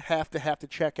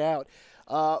check out.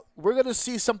 We're going to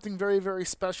see something very, very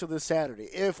special this Saturday.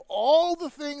 If all the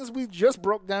things we just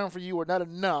broke down for you are not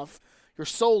enough, you're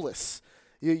soulless.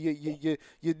 You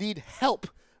need help.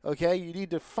 Okay, you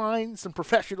need to find some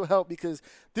professional help because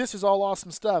this is all awesome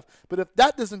stuff. But if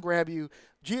that doesn't grab you,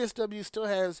 GSW still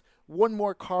has one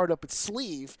more card up its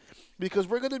sleeve because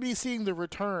we're going to be seeing the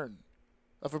return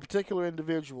of a particular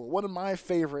individual, one of my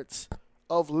favorites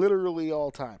of literally all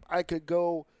time. I could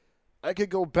go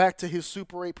back to his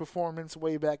Super 8 performance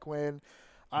way back when.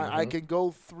 I can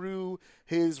go through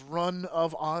his run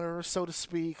of honor, so to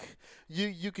speak.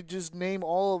 You could just name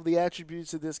all of the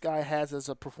attributes that this guy has as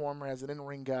a performer, as an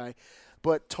in-ring guy.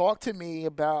 But talk to me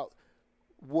about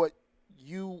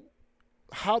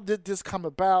how did this come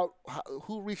about?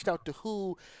 Who reached out to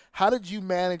who? How did you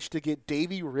manage to get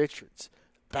Davey Richards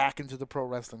back into the pro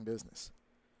wrestling business?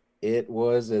 It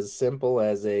was as simple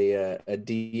as a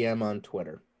DM on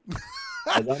Twitter.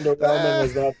 As underwhelming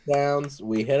as that sounds,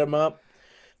 we hit him up.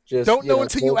 Just, Don't know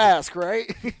until you ask,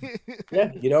 right?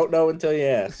 Yeah, you don't know until you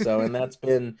ask. So, and that's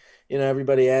been,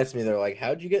 everybody asked me, they're like,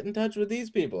 how'd you get in touch with these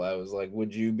people? I was like,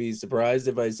 would you be surprised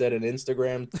if I said an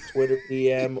Instagram, Twitter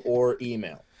DM, or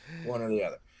email? One or the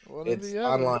other. One or It's the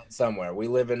other. online somewhere. We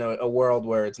live in a world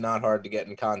where it's not hard to get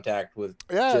in contact with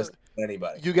just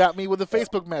anybody. You got me with a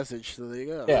Facebook message, so there you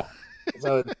go. Yeah.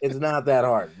 So it's not that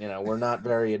hard. We're not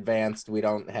very advanced. We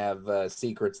don't have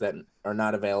secrets that are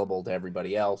not available to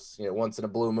everybody else. Once in a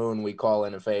blue moon, we call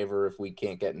in a favor if we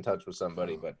can't get in touch with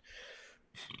somebody. But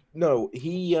no,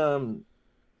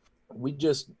 we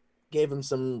just gave him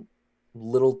some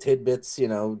little tidbits,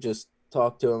 just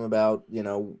talk to him about,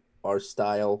 our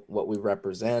style, what we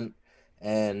represent.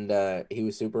 And he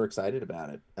was super excited about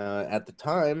it. At the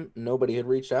time, nobody had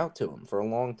reached out to him for a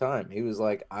long time. He was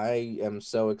like, I am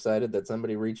so excited that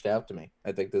somebody reached out to me.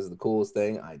 I think this is the coolest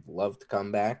thing. I'd love to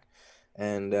come back.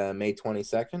 And May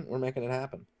 22nd, we're making it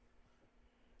happen.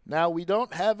 Now, we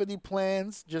don't have any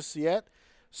plans just yet,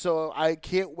 so I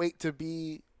can't wait to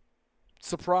be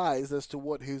surprised as to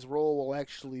what his role will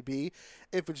actually be.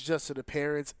 If it's just an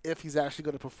appearance, if he's actually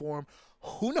going to perform,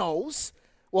 who knows?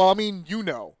 Well, I mean,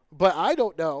 but I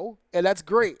don't know, and that's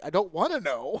great. I don't want to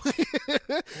know.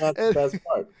 That's the best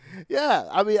part. Yeah,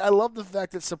 I mean, I love the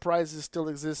fact that surprises still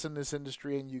exist in this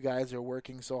industry, and you guys are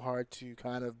working so hard to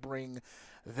kind of bring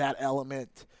that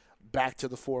element back to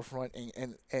the forefront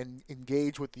and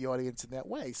engage with the audience in that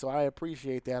way. So I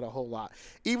appreciate that a whole lot.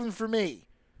 Even for me,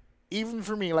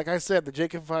 like I said, the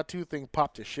Jacob Fatu thing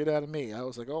popped the shit out of me. I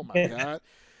was like, oh my God.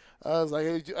 I was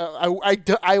like,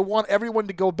 I want everyone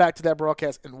to go back to that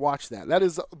broadcast and watch that. That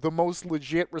is the most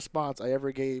legit response I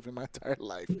ever gave in my entire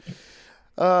life.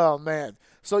 Oh, man.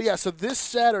 So, yeah, so this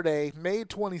Saturday, May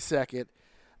 22nd,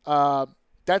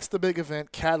 that's the big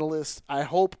event, Catalyst. I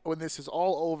hope when this is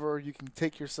all over, you can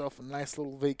take yourself a nice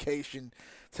little vacation,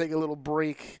 take a little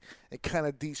break, and kind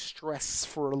of de-stress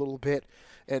for a little bit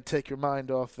and take your mind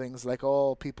off things like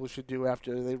all people should do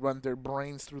after they run their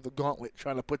brains through the gauntlet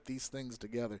trying to put these things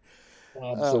together.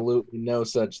 Absolutely no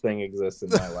such thing exists in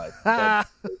my life.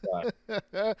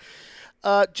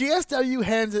 GSW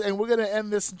hands it, and we're going to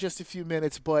end this in just a few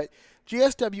minutes, but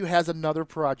GSW has another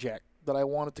project that I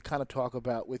wanted to kind of talk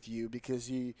about with you because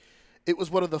it was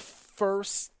one of the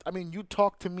first. I mean, you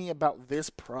talked to me about this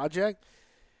project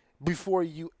before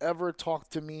you ever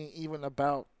talked to me even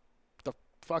about the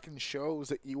fucking shows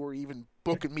that you were even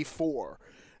booking me for.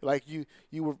 Like you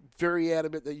were very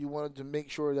adamant that you wanted to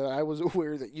make sure that I was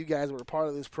aware that you guys were a part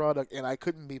of this product, and I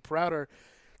couldn't be prouder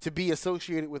to be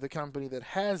associated with a company that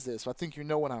has this. So I think you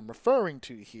know what I'm referring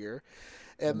to here.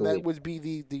 And that would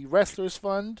be the Wrestlers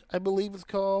Fund, I believe it's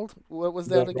called. What was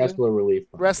that again? Wrestler Relief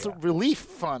Fund. Wrestler Relief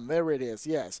Fund. There it is,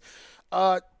 yes.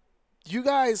 You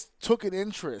guys took an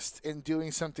interest in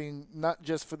doing something not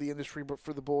just for the industry but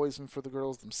for the boys and for the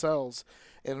girls themselves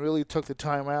and really took the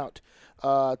time out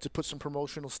to put some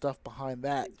promotional stuff behind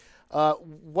that.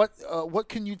 What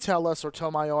can you tell us or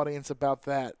tell my audience about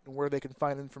that and where they can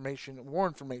find more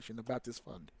information about this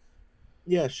fund?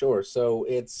 Yeah, sure. So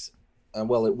it's it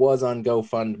was on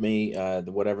GoFundMe.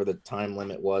 Whatever the time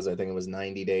limit was, I think it was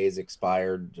 90 days,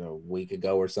 expired a week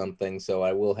ago or something. So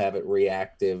I will have it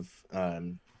reactivated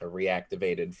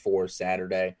for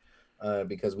Saturday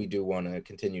because we do want to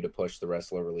continue to push the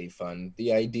Wrestler Relief Fund.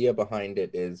 The idea behind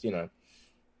it is,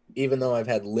 even though I've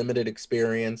had limited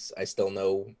experience, I still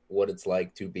know what it's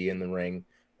like to be in the ring.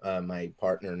 My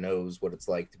partner knows what it's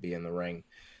like to be in the ring.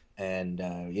 And,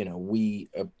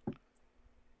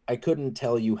 I couldn't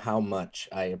tell you how much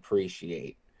I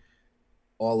appreciate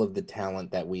all of the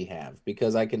talent that we have,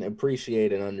 because I can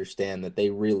appreciate and understand that they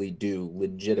really do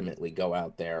legitimately go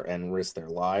out there and risk their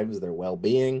lives, their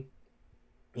well-being,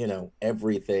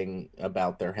 everything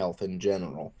about their health in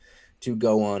general to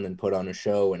go on and put on a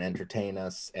show and entertain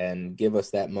us and give us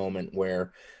that moment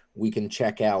where we can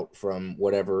check out from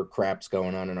whatever crap's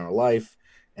going on in our life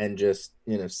and just,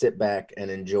 sit back and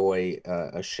enjoy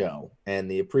a show. And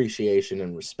the appreciation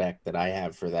and respect that I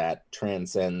have for that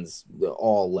transcends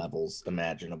all levels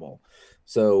imaginable.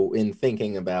 So in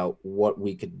thinking about what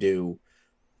we could do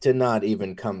to not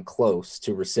even come close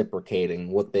to reciprocating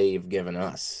what they've given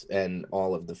us and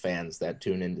all of the fans that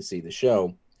tune in to see the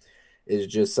show is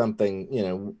just something,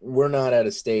 we're not at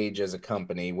a stage as a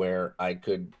company where I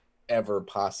could ever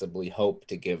possibly hope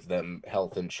to give them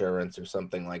health insurance or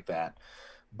something like that.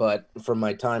 But from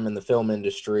my time in the film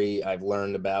industry, I've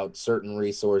learned about certain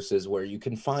resources where you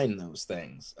can find those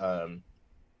things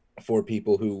for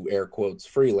people who, air quotes,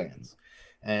 freelance.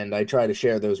 And I try to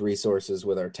share those resources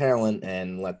with our talent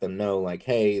and let them know, like,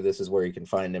 hey, this is where you can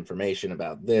find information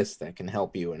about this that can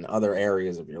help you in other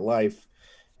areas of your life.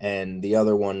 And the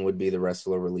other one would be the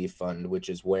Wrestler Relief Fund, which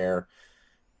is where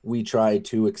we try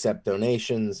to accept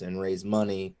donations and raise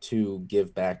money to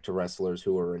give back to wrestlers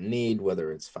who are in need,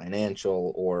 whether it's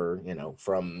financial or,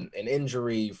 from an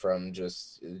injury, from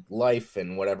just life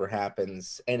and whatever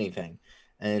happens, anything.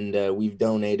 And we've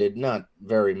donated not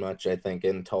very much, I think,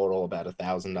 in total, about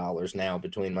 $1,000 now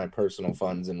between my personal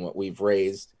funds and what we've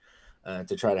raised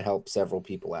to try to help several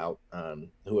people out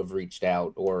who have reached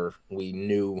out or we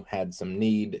knew had some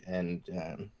need.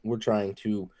 And we're trying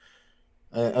to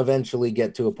eventually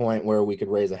get to a point where we could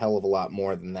raise a hell of a lot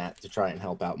more than that to try and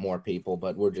help out more people.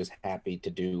 But we're just happy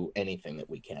to do anything that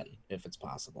we can if it's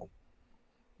possible.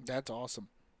 That's awesome.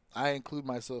 I include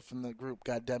myself in the group.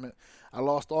 God damn it! I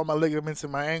lost all my ligaments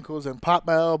in my ankles and popped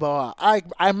my elbow.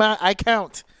 I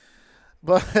count.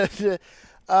 But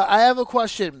I have a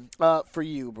question for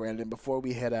you, Brandon. Before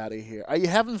we head out of here, are you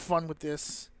having fun with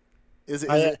this? Is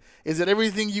it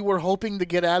everything you were hoping to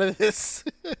get out of this?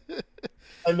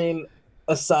 I mean,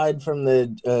 aside from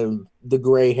the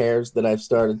gray hairs that I've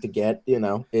started to get,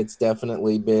 it's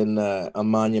definitely been a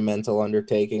monumental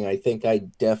undertaking. I think I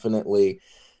definitely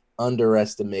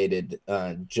underestimated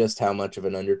just how much of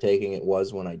an undertaking it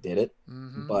was when I did it.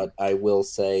 Mm-hmm. But I will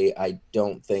say I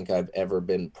don't think I've ever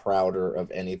been prouder of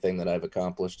anything that I've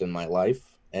accomplished in my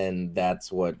life. And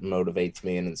that's what motivates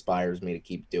me and inspires me to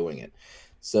keep doing it.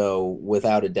 So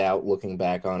without a doubt, looking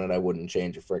back on it, I wouldn't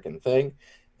change a freaking thing.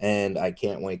 And I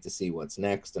can't wait to see what's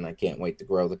next. And I can't wait to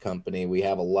grow the company. We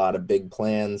have a lot of big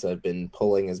plans. I've been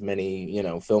pulling as many,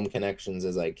 film connections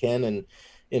as I can. And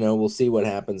we'll see what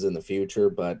happens in the future,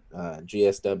 but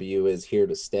GSW is here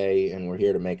to stay, and we're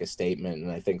here to make a statement, and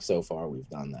I think so far we've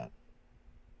done that.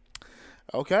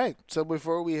 Okay, so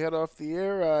before we head off the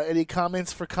air, any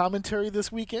comments for commentary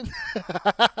this weekend?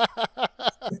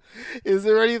 Is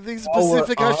there anything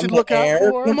specific I should look out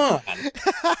for? Come on.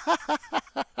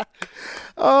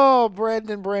 Oh,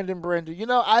 Brandon.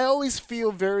 I always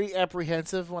feel very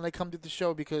apprehensive when I come to the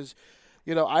show because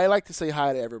I like to say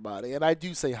hi to everybody, and I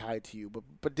do say hi to you.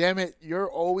 But damn it, you're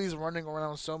always running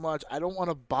around so much. I don't want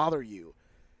to bother you,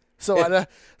 so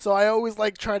I always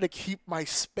like try to keep my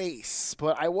space.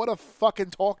 But I want to fucking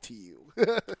talk to you.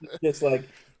 Just like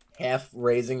half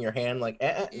raising your hand, like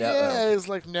no. It's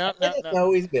like no.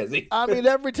 No, he's busy. I mean,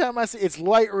 every time I see it's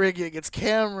light rigging, it's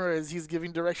cameras, he's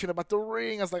giving direction about the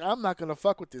ring. I was like, I'm not gonna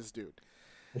fuck with this dude.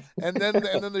 And then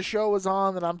the show is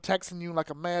on, and I'm texting you like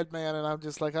a madman, and I'm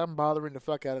just like, I'm bothering the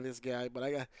fuck out of this guy.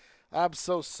 But I'm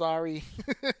so sorry,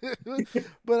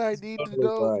 but I need to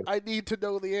know. Fine. I need to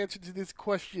know the answer to this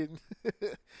question.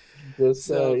 Just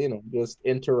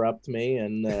interrupt me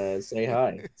and say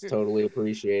hi. It's totally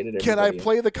appreciated. Can I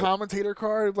play the commentator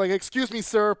card? Like, excuse me,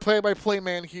 sir, play-by-play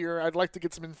man here. I'd like to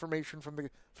get some information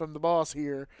from the boss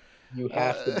here. You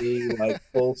have to be like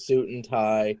full suit and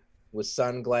tie, with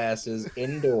sunglasses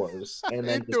indoors, and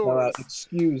then just come out,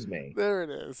 excuse me. There it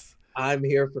is. I'm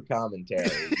here for commentary.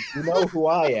 You know who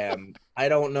I am. I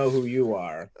don't know who you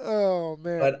are. Oh,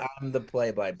 man. But I'm the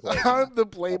play-by-play. I'm the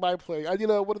play-by-play.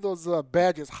 One of those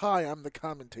badges. Hi, I'm the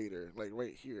commentator. Like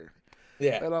right here.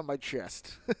 Yeah. Right on my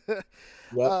chest.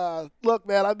 Yep. Look,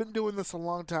 man, I've been doing this a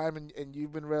long time, and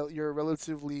you're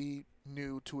relatively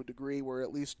new to a degree, or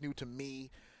at least new to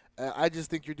me. I just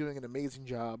think you're doing an amazing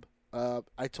job.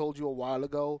 I told you a while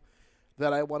ago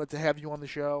that I wanted to have you on the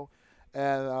show,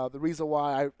 and the reason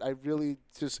why I really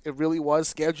it really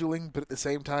was scheduling, but at the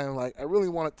same time, like, I really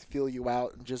wanted to feel you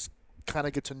out and just kind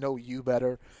of get to know you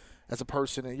better as a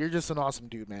person, and you're just an awesome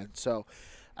dude, man. So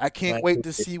I can't wait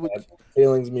to see what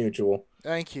feelings mutual.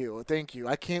 Thank you.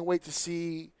 I can't wait to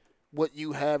see what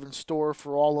you have in store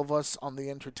for all of us on the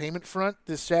entertainment front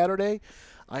this Saturday.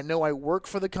 I know I work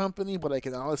for the company, but I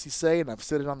can honestly say, and I've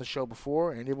said it on the show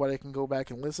before, anybody can go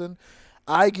back and listen,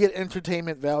 I get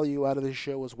entertainment value out of this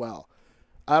show as well.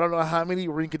 I don't know how many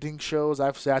rink-a-dink shows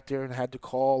I've sat there and had to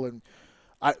call, and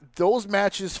those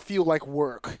matches feel like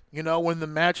work. When the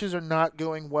matches are not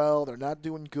going well, they're not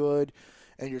doing good,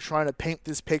 and you're trying to paint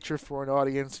this picture for an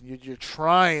audience, and you're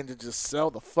trying to just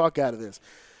sell the fuck out of this.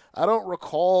 I don't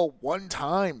recall one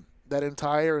time that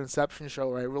entire Inception show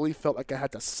where I really felt like I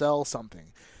had to sell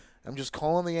something. I'm just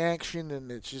calling the action,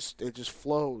 and it just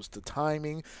flows. The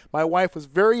timing. My wife was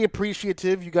very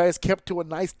appreciative. You guys kept to a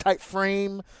nice tight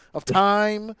frame of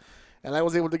time, and I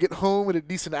was able to get home in a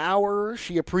decent hour.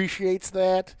 She appreciates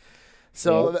that.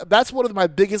 So that's one of my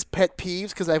biggest pet peeves,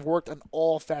 because I've worked on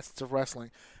all facets of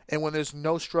wrestling. And when there's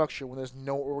no structure, when there's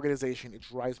no organization, it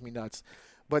drives me nuts.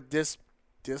 But this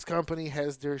this company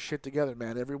has their shit together,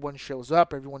 man. Everyone shows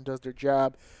up. Everyone does their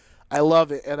job. I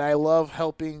love it, and I love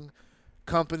helping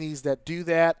companies that do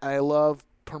that. I love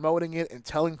promoting it and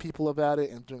telling people about it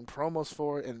and doing promos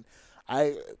for it. And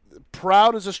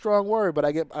proud is a strong word, but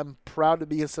I'm proud to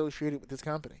be associated with this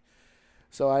company.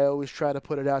 So I always try to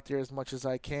put it out there as much as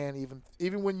I can,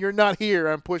 even when you're not here.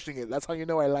 I'm pushing it. That's how you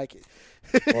know I like it.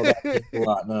 Well, that means a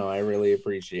lot. No, I really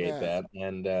appreciate that,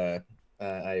 and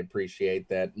I appreciate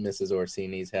that Mrs.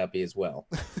 Orsini's happy as well.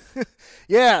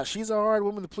 Yeah, she's a hard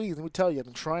woman to please. Let me tell you, I've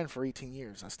been trying for 18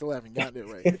 years. I still haven't gotten it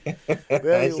right. But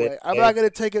anyway, I'm not going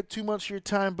to take up too much of your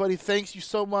time, buddy. Thanks you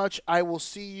so much. I will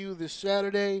see you this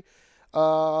Saturday.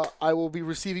 I will be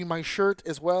receiving my shirt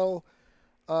as well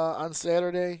on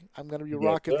Saturday. I'm going to be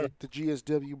rocking the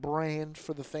GSW brand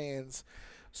for the fans.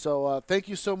 So thank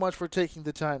you so much for taking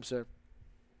the time, sir.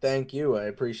 Thank you. I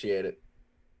appreciate it.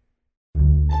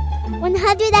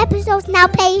 100 episodes, now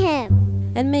pay him.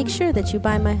 And make sure that you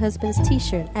buy my husband's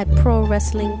t-shirt at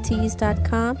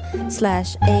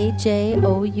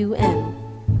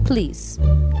prowrestlingtees.com/AJOUN. Please,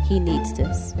 he needs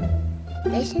this.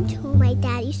 Listen to my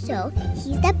daddy show.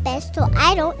 He's the best, so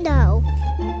I don't know.